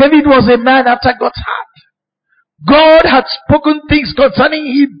 David was a man after God's heart. God had spoken things concerning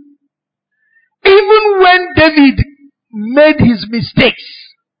him. Even when David made his mistakes,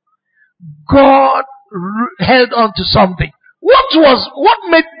 God held on to something. What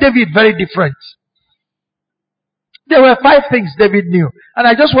made David very different? There were 5 things David knew, and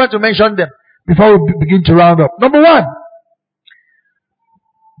I just want to mention them before we begin to round up. Number 1,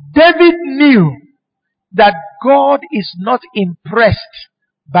 David knew that God is not impressed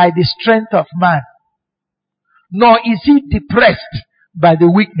by the strength of man, nor is he depressed by the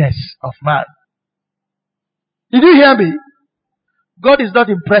weakness of man. Did you hear me? God is not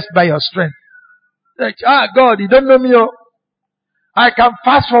impressed by your strength. Like, God, you don't know me. Oh. I can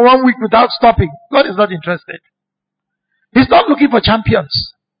fast for 1 week without stopping. God is not interested. He's not looking for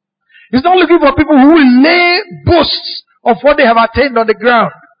champions. He's not looking for people who will lay boasts of what they have attained on the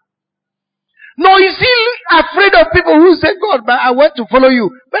ground. No, is he afraid of people who say, God, but I want to follow you,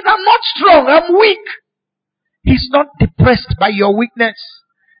 but I'm not strong, I'm weak. He's not depressed by your weakness,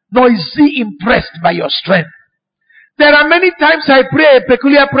 nor is he impressed by your strength. There are many times I pray a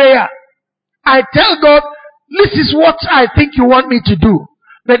peculiar prayer. I tell God, this is what I think you want me to do.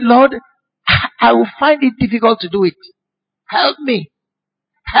 But Lord, I will find it difficult to do it. Help me.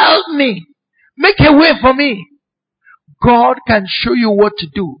 Help me. Make a way for me. God can show you what to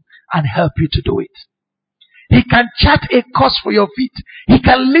do and help you to do it. He can chart a course for your feet. He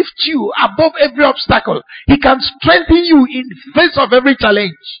can lift you above every obstacle. He can strengthen you in the face of every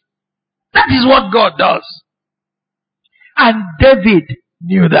challenge. That is what God does. And David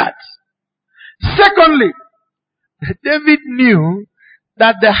knew that. Secondly, David knew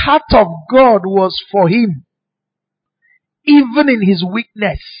that the heart of God was for him, even in his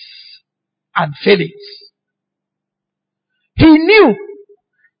weakness and failings. He knew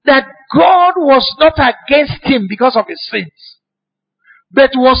that God was not against him because of his sins,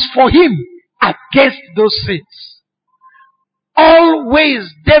 but was for him against those sins.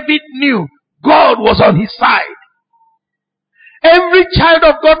 Always David knew God was on his side. Every child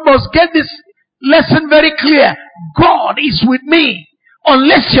of God must get this lesson very clear. God is with me,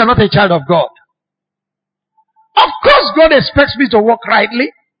 unless you're not a child of God. Of course God expects me to walk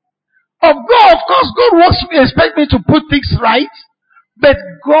rightly. Of course God expects me to put things right. But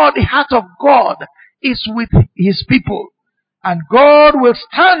God, the heart of God, is with his people. And God will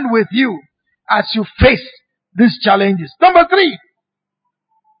stand with you as you face these challenges. Number 3.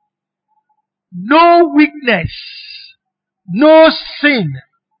 No weakness, no sin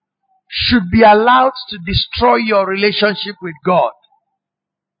should be allowed to destroy your relationship with God.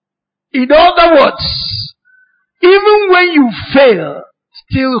 In other words, even when you fail,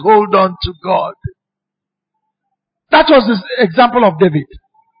 still hold on to God. That was the example of David.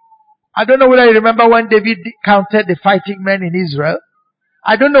 I don't know whether you remember when David counted the fighting men in Israel.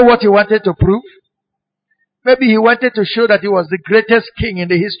 I don't know what he wanted to prove. Maybe he wanted to show that he was the greatest king in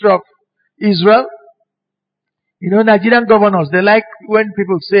the history of Israel. You know, Nigerian governors, they like when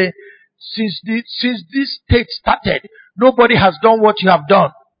people say, since this state started, nobody has done what you have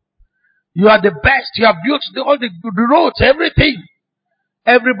done. You are the best. You have built all the roads, everything.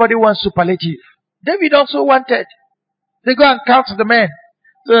 Everybody wants superlative. David also wanted. They go and count the men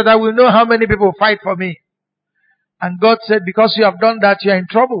so that I will know how many people fight for me. And God said, because you have done that, you are in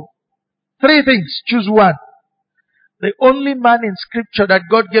trouble. 3 things. Choose one. The only man in scripture that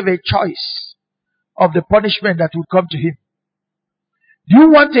God gave a choice of the punishment that would come to him. Do you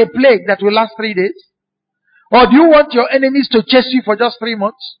want a plague that will last 3 days? Or do you want your enemies to chase you for just 3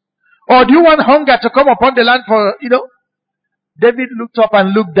 months? Or do you want hunger to come upon the land for, David looked up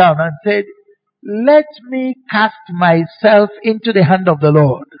and looked down and said, let me cast myself into the hand of the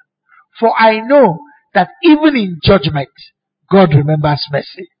Lord. For I know that even in judgment, God remembers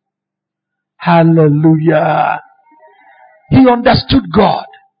mercy. Hallelujah. He understood God.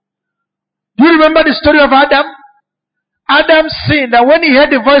 Do you remember the story of Adam? Adam sinned, and when he heard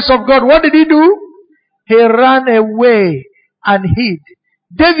the voice of God, what did he do? He ran away and hid.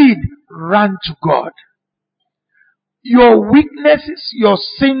 David ran to God. Your weaknesses, your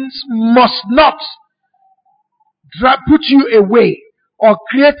sins must not put you away or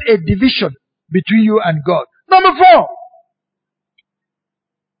create a division between you and God. Number 4.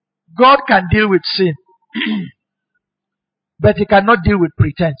 God can deal with sin, but he cannot deal with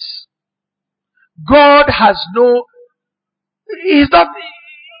pretense. God has he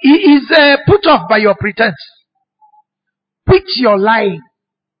is put off by your pretense. Quit your lying.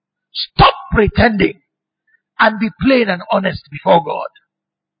 Stop pretending and be plain and honest before God.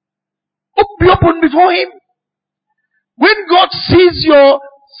 Be open before Him. When God sees your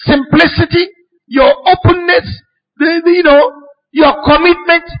simplicity, your openness, your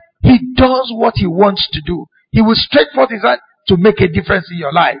commitment, He does what He wants to do. He will stretch forth His hand to make a difference in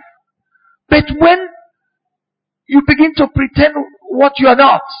your life. But when you begin to pretend what you are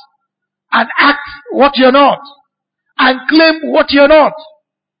not, and act what you are not, and claim what you are not,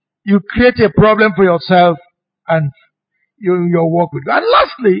 you create a problem for yourself and your work with God. And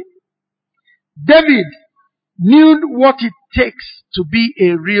lastly, David knew what it takes to be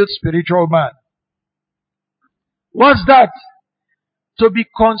a real spiritual man. What's that? To be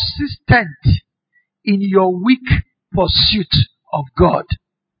consistent in your weak pursuit of God.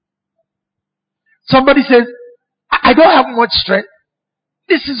 Somebody says, I don't have much strength.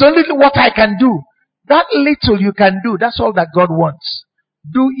 This is only what I can do. That little you can do, that's all that God wants.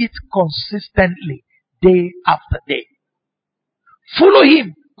 Do it consistently, day after day. Follow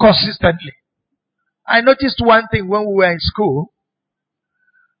Him consistently. I noticed one thing when we were in school.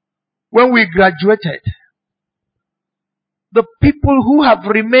 When we graduated, the people who have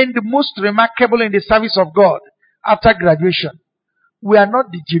remained most remarkable in the service of God after graduation were not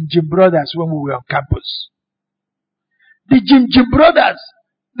the Jim brothers when we were on campus. The Jim brothers,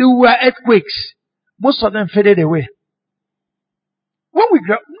 they were earthquakes. Most of them faded away. When we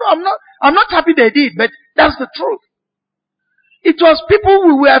I'm not happy they did, but that's the truth. It was people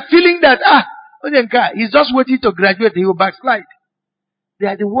who were feeling that, he's just waiting to graduate, he will backslide. They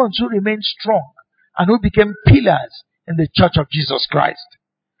are the ones who remained strong and who became pillars in the church of Jesus Christ.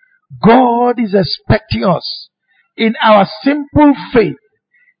 God is expecting us in our simple faith,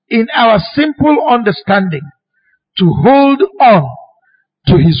 in our simple understanding, to hold on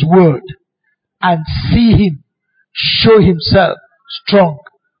to His word and see Him show Himself strong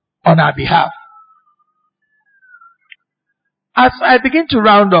on our behalf. As I begin to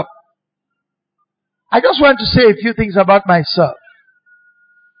round up, I just want to say a few things about myself.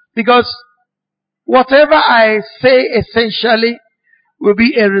 Because whatever I say essentially will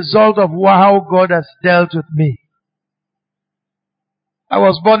be a result of how God has dealt with me. I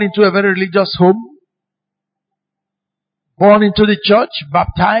was born into a very religious home. Born into the church,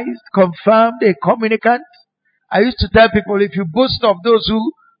 baptized, confirmed, a communicant. I used to tell people, if you boast of those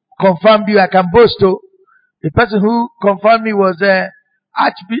who confirmed you, I can boast of. The person who confirmed me was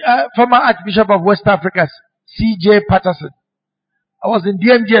former Archbishop of West Africa, C.J. Patterson. I was in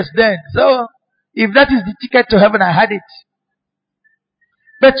DMGS then. So, if that is the ticket to heaven, I had it.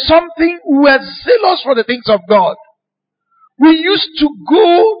 But we were zealous for the things of God. We used to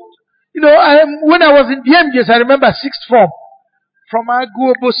go, when I was in DMGS, I remember sixth form. From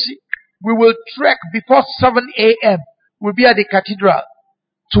Aguobosi, we will trek before 7 a.m. We'll be at the cathedral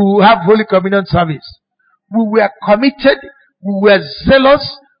to have Holy Communion service. We were committed. We were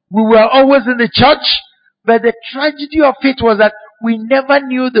zealous. We were always in the church. But the tragedy of it was that we never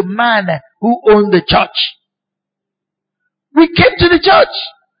knew the man who owned the church. We came to the church.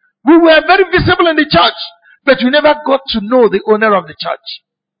 We were very visible in the church. But we never got to know the owner of the church.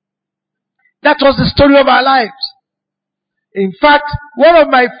 That was the story of our lives. In fact, one of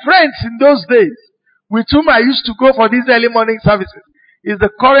my friends in those days, with whom I used to go for these early morning services, is the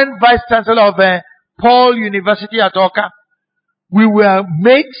current Vice Chancellor of Paul University at Oka. We were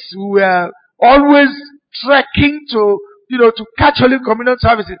mates. We were always trekking to catch Holy Communion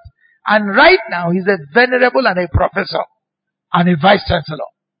services. And right now, he's a venerable and a professor and a Vice Chancellor.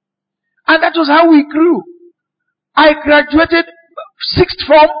 And that was how we grew. I graduated sixth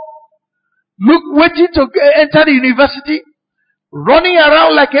form, waiting to enter the university, running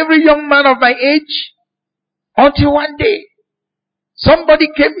around like every young man of my age, until one day, somebody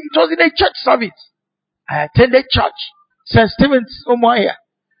came. It was in a church service. I attended church, St. Stephen's, Omoaya,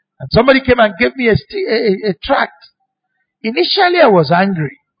 and somebody came and gave me a tract. Initially, I was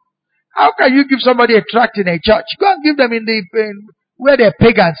angry. How can you give somebody a tract in a church? Go and give them in where the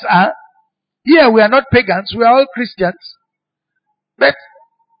pagans are. Here, we are not pagans. We are all Christians. But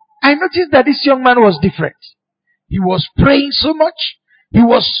I noticed that this young man was different. He was praying so much. He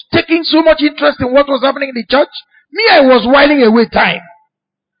was taking so much interest in what was happening in the church. Me, I was whiling away time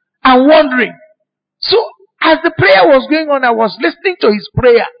and wondering. So, as the prayer was going on, I was listening to his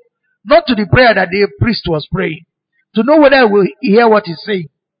prayer, not to the prayer that the priest was praying, to know whether I will hear what he's saying.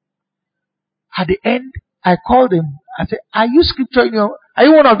 At the end, I called him. I said, are you scripture? Are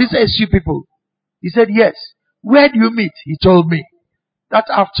you one of these SU people? He said, yes. Where do you meet? He told me. That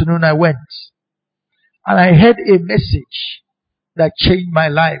afternoon I went. And I heard a message that changed my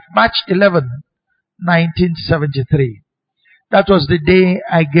life. March 11, 1973. That was the day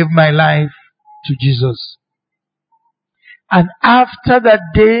I gave my life to Jesus. And after that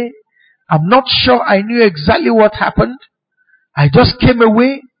day, I'm not sure I knew exactly what happened. I just came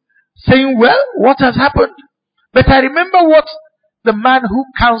away saying, well, what has happened? But I remember what the man who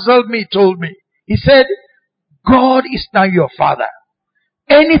counseled me told me. He said, God is now your Father.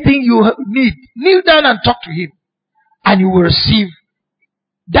 Anything you need, kneel down and talk to Him, and you will receive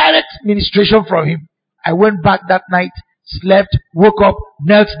direct ministration from Him. I went back that night, slept, woke up,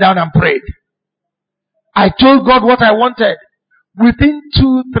 knelt down and prayed. I told God what I wanted. Within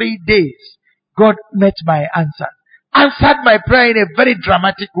 2-3 days, God met my answer. Answered my prayer in a very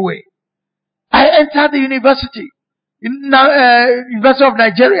dramatic way. I entered the university, University of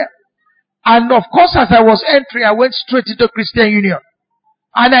Nigeria. And of course, as I was entering, I went straight into Christian Union.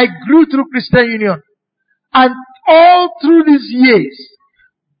 And I grew through Christian Union. And all through these years,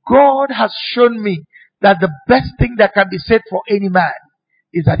 God has shown me that the best thing that can be said for any man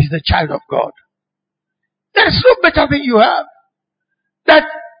is that he's a child of God. There is no better thing you have. That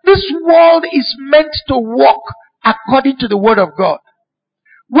this world is meant to walk according to the Word of God.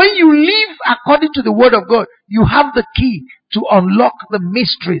 When you live according to the Word of God, you have the key to unlock the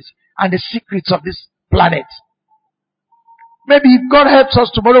mysteries and the secrets of this planet. Maybe if God helps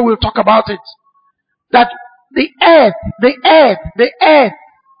us tomorrow, we'll talk about it. That the earth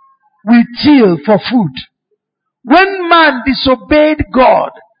will till for food. When man disobeyed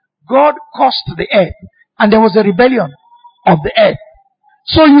God, God cursed the earth, and there was a rebellion of the earth.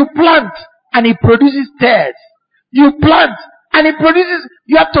 So you plant and it produces tares. You plant and it produces,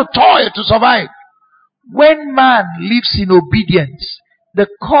 you have to toil to survive. When man lives in obedience, the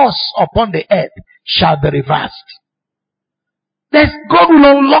curse upon the earth shall be reversed. God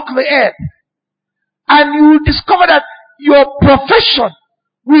will unlock the earth, and you will discover that your profession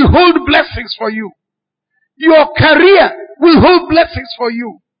will hold blessings for you. Your career will hold blessings for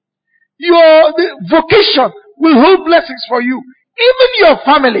you. Your vocation will hold blessings for you. Even your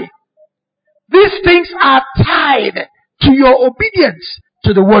family. These things are tied to your obedience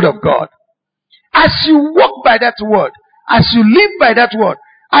to the Word of God. As you walk by that Word, as you live by that Word,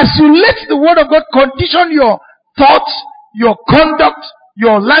 as you let the Word of God condition your thoughts, your conduct,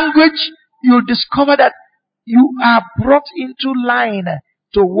 your language, you'll discover that you are brought into line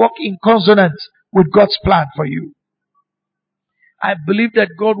to walk in consonance with God's plan for you. I believe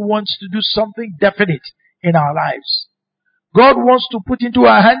that God wants to do something definite in our lives. God wants to put into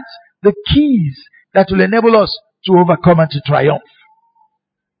our hands the keys that will enable us to overcome and to triumph.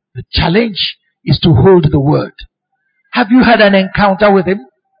 The challenge is to hold the Word. Have you had an encounter with Him?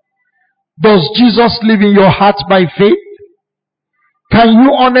 Does Jesus live in your heart by faith? Can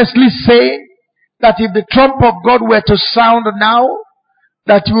you honestly say that if the trump of God were to sound now,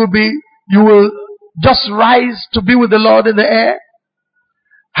 that you will just rise to be with the Lord in the air?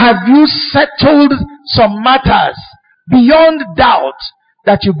 Have you settled some matters beyond doubt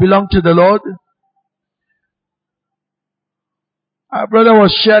that you belong to the Lord? Our brother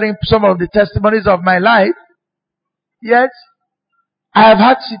was sharing some of the testimonies of my life. Yes, I have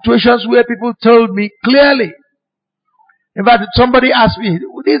had situations where people told me clearly. In fact, somebody asked me,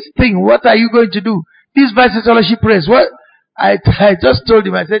 this thing, what are you going to do? This vice fellowship praise. What? I just told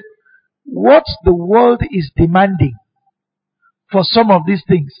him, I said, what the world is demanding for some of these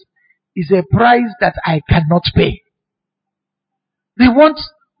things is a price that I cannot pay. They want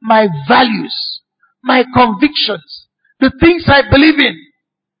my values, my convictions, the things I believe in.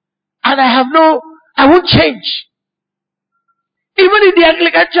 And I won't change. Even in the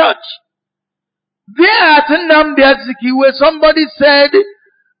Anglican church. There at Nnamdi Azikiwe, where somebody said,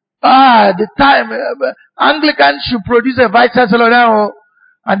 the time Anglicans should produce a vice chancellor now.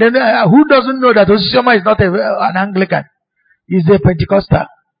 And then who doesn't know that Osisioma is not an Anglican? He's a Pentecostal.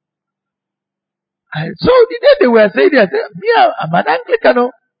 And so the day they were saying, I said, yeah, I'm an Anglican.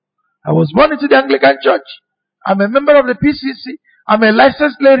 Oh. I was born into the Anglican church. I'm a member of the PCC. I'm a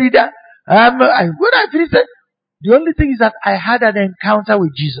licensed lay reader. When I finished it, the only thing is that I had an encounter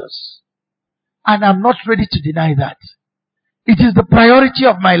with Jesus. And I'm not ready to deny that. It is the priority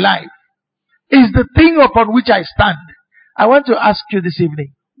of my life. It is the thing upon which I stand. I want to ask you this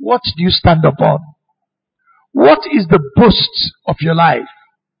evening, what do you stand upon? What is the boast of your life?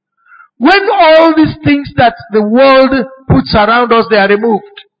 When all these things that the world puts around us, they are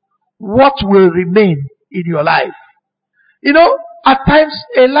removed, what will remain in your life? You know, at times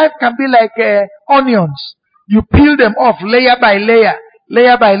a life can be like onions. You peel them off layer by layer,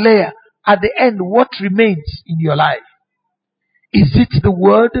 layer by layer. At the end, what remains in your life? Is it the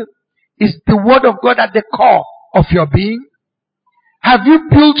Word? Is the Word of God at the core of your being? Have you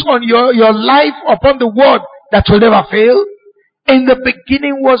built on your life upon the Word that will never fail? In the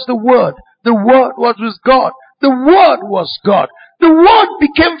beginning was the Word. The Word was with God. The Word was God. The Word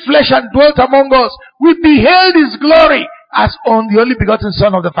became flesh and dwelt among us. We beheld His glory as on the only begotten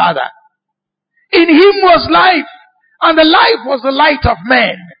Son of the Father. In Him was life, and the life was the light of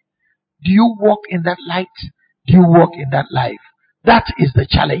men. Do you walk in that light? Do you walk in that life? That is the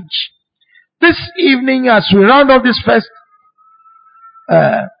challenge. This evening, as we round off this first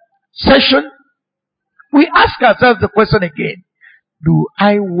session, we ask ourselves the question again. Do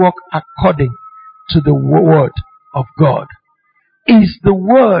I walk according to the Word of God? Is the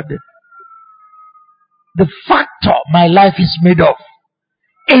Word the factor my life is made of?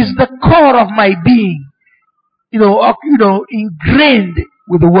 Is the core of my being, ingrained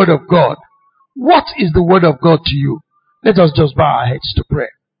with the Word of God? What is the Word of God to you? Let us just bow our heads to pray.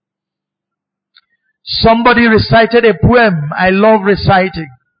 Somebody recited a poem I love reciting.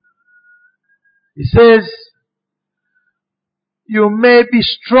 He says, you may be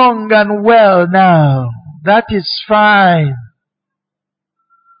strong and well now. That is fine.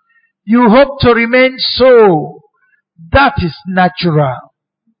 You hope to remain so. That is natural.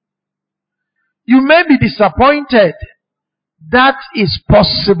 You may be disappointed. That is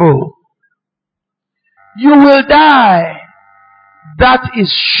possible. You will die. That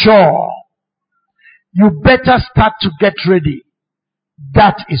is sure. You better start to get ready.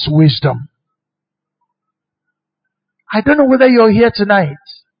 That is wisdom. I don't know whether you're here tonight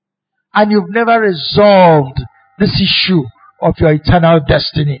and you've never resolved this issue of your eternal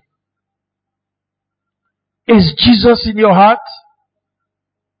destiny. Is Jesus in your heart?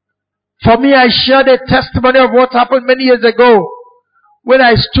 For me, I shared a testimony of what happened many years ago when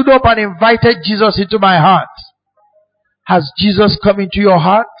I stood up and invited Jesus into my heart. Has Jesus come into your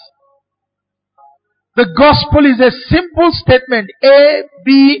heart? The gospel is a simple statement. A,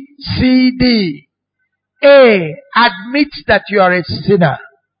 B, C, D. A, admit that you are a sinner.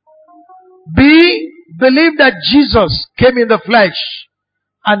 B, believe that Jesus came in the flesh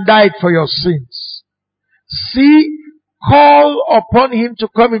and died for your sins. C, call upon Him to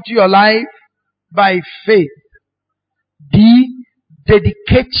come into your life by faith. D,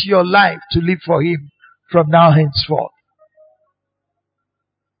 dedicate your life to live for Him from now henceforth.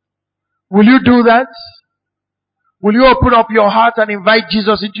 Will you do that? Will you open up your heart and invite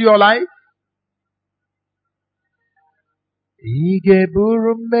Jesus into your life?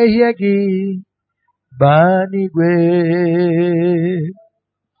 Igeburu mmehie gị baa n'igwe.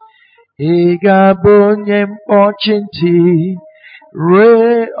 Ị ga-abụ onye mkpọchi ntị ruo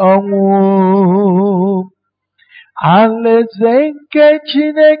ọnwụ. Alaeze nke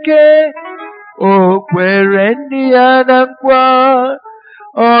Chineke o kwere ndị ya na nkwa.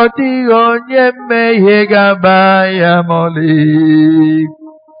 Ọ dịghị onye mmehie ga-aba ya ma ọlị.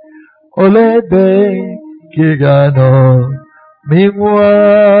 Olee ebe ka ị ga-anọ ma ị nwụọ?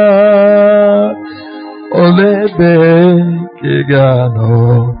 Olee ebe ka ị ga-anọ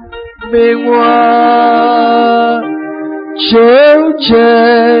ma ị nwụọ? Chee uche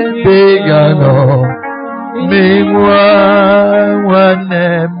ebe ị ga-anọ ma ị nwụọ, nwanne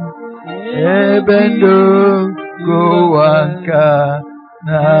m, ebe ndụ nke ụwa nke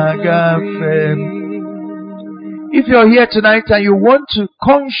na-agafe. If you're here tonight and you want to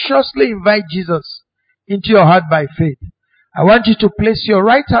consciously invite Jesus into your heart by faith, I want you to place your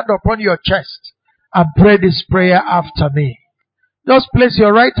right hand upon your chest and pray this prayer after me. Just place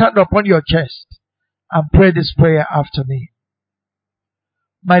your right hand upon your chest and pray this prayer after me.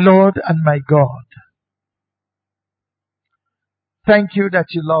 My Lord and my God, thank you that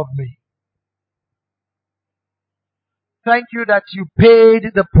you love me. Thank you that you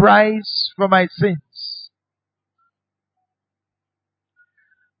paid the price for my sins.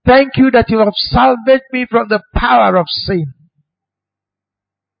 Thank you that you have salvaged me from the power of sin.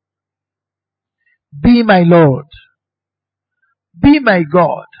 Be my Lord. Be my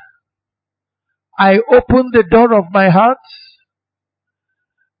God. I open the door of my heart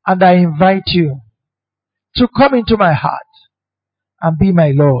and I invite you to come into my heart and be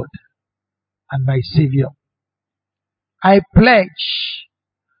my Lord and my Savior. I pledge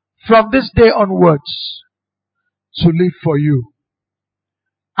from this day onwards to live for you.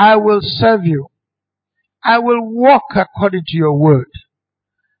 I will serve you. I will walk according to your word.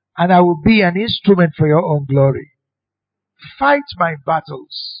 And I will be an instrument for your own glory. Fight my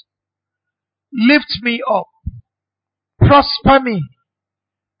battles. Lift me up. Prosper me.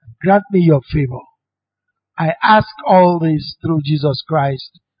 Grant me your favor. I ask all this through Jesus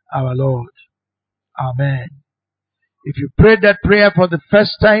Christ our Lord. Amen. If you prayed that prayer for the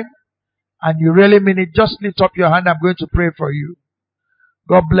first time and you really mean it, just lift up your hand. I'm going to pray for you.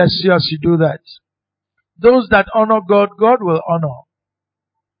 God bless you as you do that. Those that honor God, God will honor.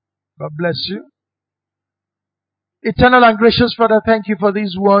 God bless you. Eternal and gracious Father, thank you for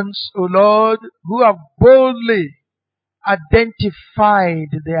these ones, O Lord, who have boldly identified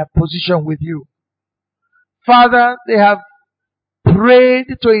their position with you. Father, they have prayed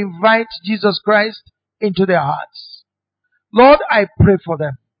to invite Jesus Christ into their hearts. Lord, I pray for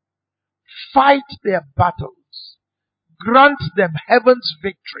them. Fight their battles. Grant them heaven's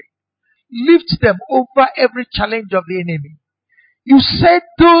victory. Lift them over every challenge of the enemy. You said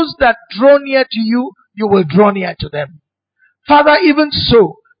those that draw near to you, you will draw near to them. Father, even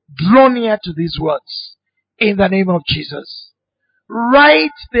so, draw near to these words in the name of Jesus. Write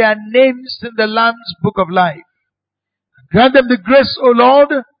their names in the Lamb's book of life. Grant them the grace, O Lord,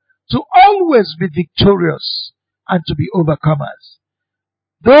 to always be victorious and to be overcomers.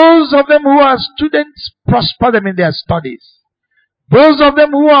 Those of them who are students, prosper them in their studies. Those of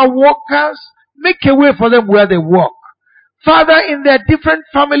them who are workers, make a way for them where they work. Father, in their different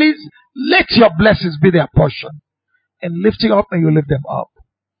families, let your blessings be their portion. And lifting up, may you lift them up.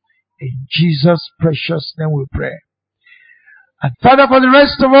 In Jesus' precious name we pray. And Father, for the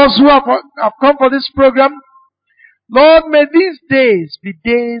rest of us who have come for this program, Lord, may these days be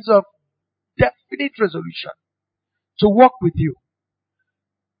days of definite resolution to walk with you.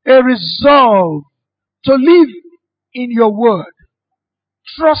 A resolve to live in your word,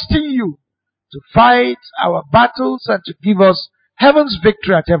 trusting you to fight our battles and to give us heaven's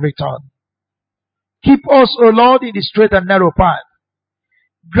victory at every turn. Keep us, O Lord, in the straight and narrow path.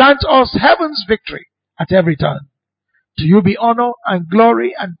 Grant us heaven's victory at every turn. To you be honor and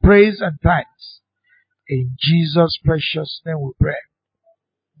glory and praise and thanks. In Jesus' precious name we pray.